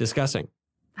be discussing?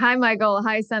 Hi, Michael.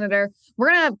 Hi, Senator.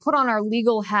 We're going to put on our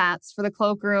legal hats for the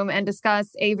Cloakroom and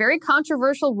discuss a very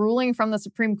controversial ruling from the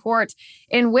Supreme Court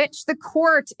in which the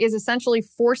court is essentially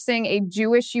forcing a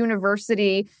Jewish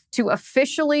university to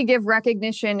officially give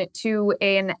recognition to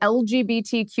an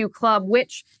LGBTQ club,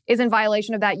 which is in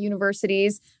violation of that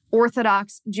university's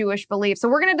Orthodox Jewish beliefs. So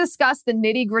we're going to discuss the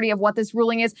nitty-gritty of what this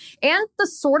ruling is and the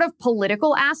sort of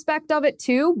political aspect of it,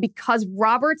 too, because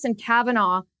Roberts and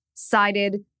Kavanaugh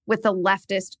sided with the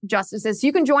leftist justices. So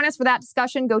you can join us for that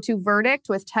discussion. Go to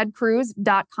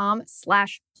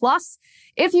verdictwithtedcruz.com/plus.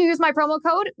 If you use my promo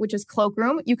code, which is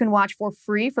Cloakroom, you can watch for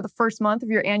free for the first month of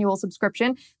your annual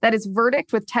subscription. That is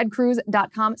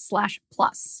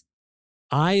verdictwithtedcruz.com/plus.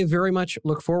 I very much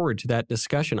look forward to that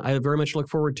discussion. I very much look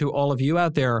forward to all of you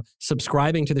out there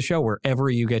subscribing to the show wherever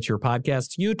you get your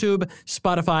podcasts, YouTube,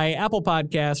 Spotify, Apple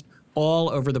Podcast, all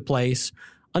over the place.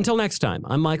 Until next time,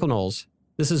 I'm Michael Knowles.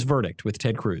 This is Verdict with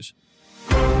Ted Cruz.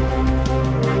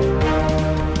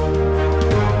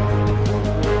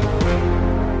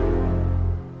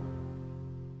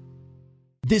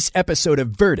 This episode of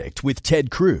Verdict with Ted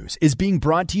Cruz is being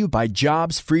brought to you by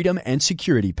Jobs, Freedom, and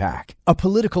Security PAC, a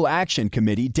political action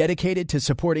committee dedicated to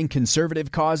supporting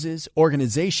conservative causes,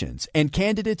 organizations, and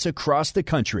candidates across the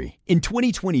country. In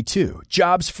 2022,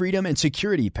 Jobs, Freedom, and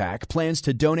Security PAC plans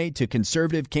to donate to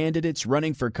conservative candidates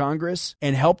running for Congress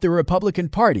and help the Republican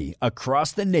Party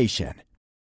across the nation.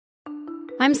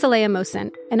 I'm Saleha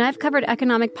Mohsin, and I've covered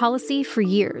economic policy for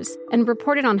years and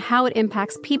reported on how it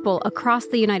impacts people across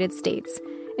the United States.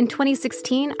 In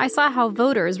 2016, I saw how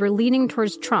voters were leaning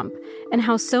towards Trump and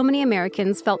how so many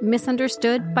Americans felt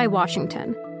misunderstood by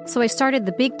Washington. So I started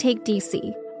The Big Take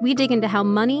DC. We dig into how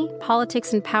money,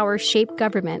 politics, and power shape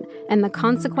government and the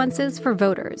consequences for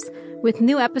voters. With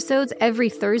new episodes every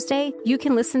Thursday, you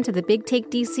can listen to The Big Take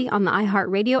DC on the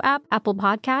iHeartRadio app, Apple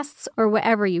Podcasts, or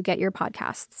wherever you get your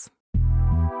podcasts.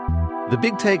 The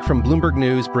Big Take from Bloomberg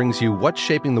News brings you what's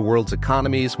shaping the world's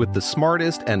economies with the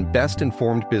smartest and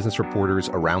best-informed business reporters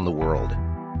around the world.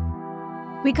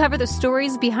 We cover the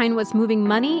stories behind what's moving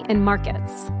money and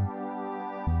markets.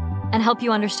 And help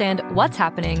you understand what's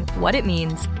happening, what it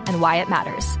means, and why it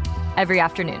matters. Every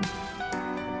afternoon.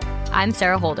 I'm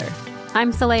Sarah Holder.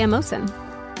 I'm Saleha Mohsin.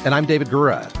 And I'm David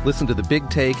Gura. Listen to The Big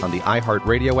Take on the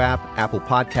iHeartRadio app, Apple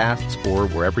Podcasts, or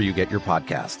wherever you get your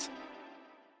podcasts.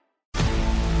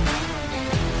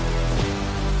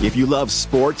 If you love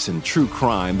sports and true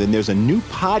crime, then there's a new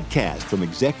podcast from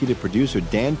executive producer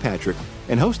Dan Patrick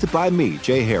and hosted by me,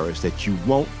 Jay Harris, that you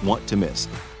won't want to miss.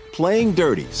 Playing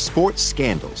Dirty: Sports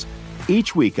Scandals.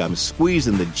 Each week, I'm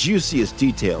squeezing the juiciest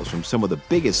details from some of the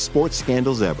biggest sports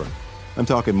scandals ever. I'm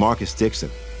talking Marcus Dixon,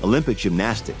 Olympic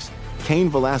gymnastics, Cain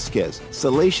Velasquez,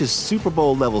 salacious Super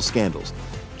Bowl-level scandals.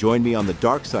 Join me on the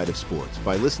dark side of sports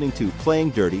by listening to Playing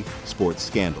Dirty: Sports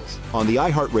Scandals on the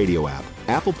iHeartRadio app,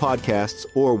 Apple Podcasts,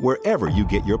 or wherever you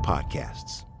get your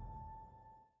podcasts.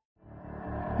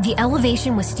 The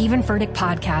Elevation with Stephen Furtick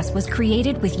podcast was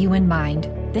created with you in mind.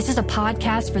 This is a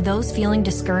podcast for those feeling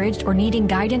discouraged or needing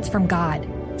guidance from God.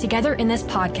 Together in this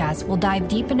podcast, we'll dive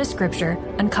deep into Scripture,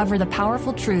 uncover the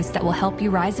powerful truths that will help you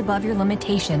rise above your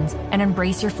limitations and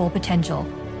embrace your full potential.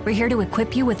 We're here to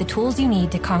equip you with the tools you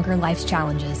need to conquer life's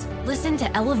challenges. Listen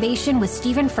to Elevation with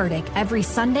Stephen Furtick every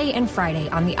Sunday and Friday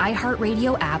on the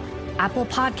iHeartRadio app, Apple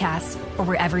Podcasts, or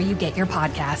wherever you get your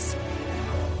podcasts.